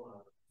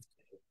conformal?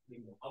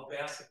 How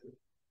fast is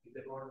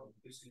the order of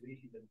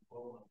QCD in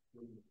conformal?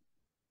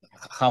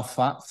 How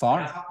far?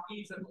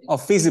 Oh,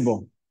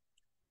 feasible.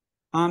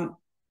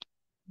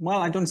 Well,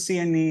 I don't see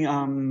any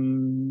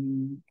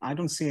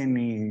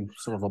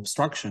sort of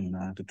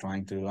obstruction to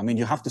trying to. I mean,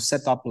 you have to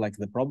set up like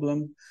the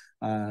problem.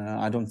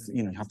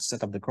 You have to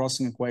set up the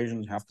crossing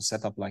equations. You have to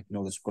set up like the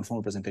conformal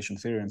representation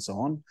theory and so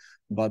on.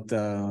 But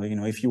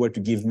if you were to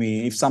give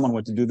me, if someone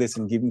were to do this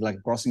and give me like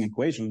a crossing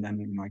equation,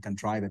 then I can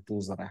try the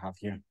tools that I have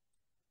here.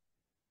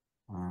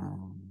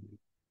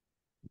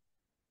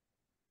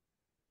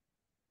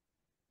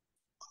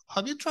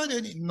 Have you tried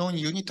any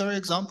non-unitary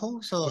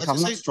example? So I have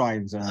not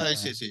tried. I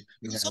see.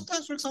 Because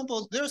sometimes, for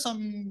example, there are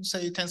some,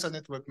 say, tensor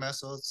network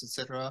methods,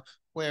 etc.,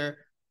 where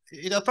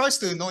it applies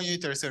to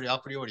non-unitary theory a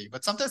priori,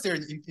 but sometimes there are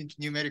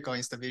numerical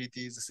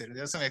instabilities, etc.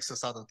 There are some extra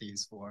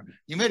subtleties for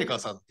numerical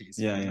subtleties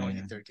in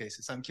non-unitary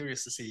cases. I'm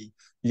curious to see.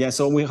 Yeah,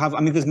 so we have,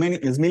 there's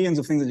millions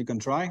of things that you can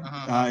try.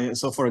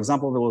 So for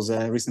example, there was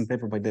a recent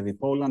paper by David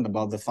Poland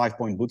about the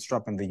 5-point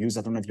bootstrap and the use,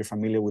 I don't know if you're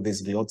familiar with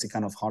this Liozzi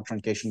kind of hard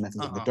truncation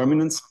method of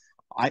determinants.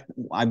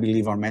 I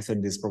believe our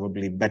method is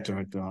probably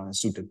better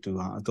suited to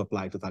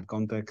apply to that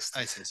context.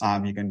 I see.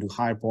 You can do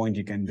higher point,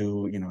 you can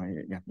do,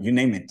 you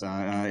name it.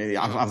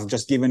 I've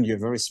just given you a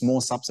very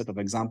small subset of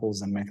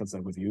examples and methods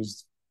that we've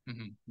used.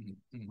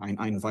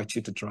 I invite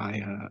you to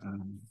try.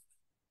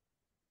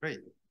 Great.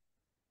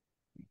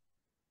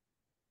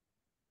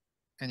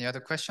 Any other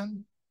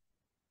question?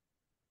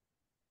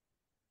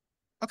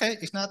 Okay,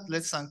 if not,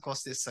 let's thank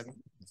Costis again.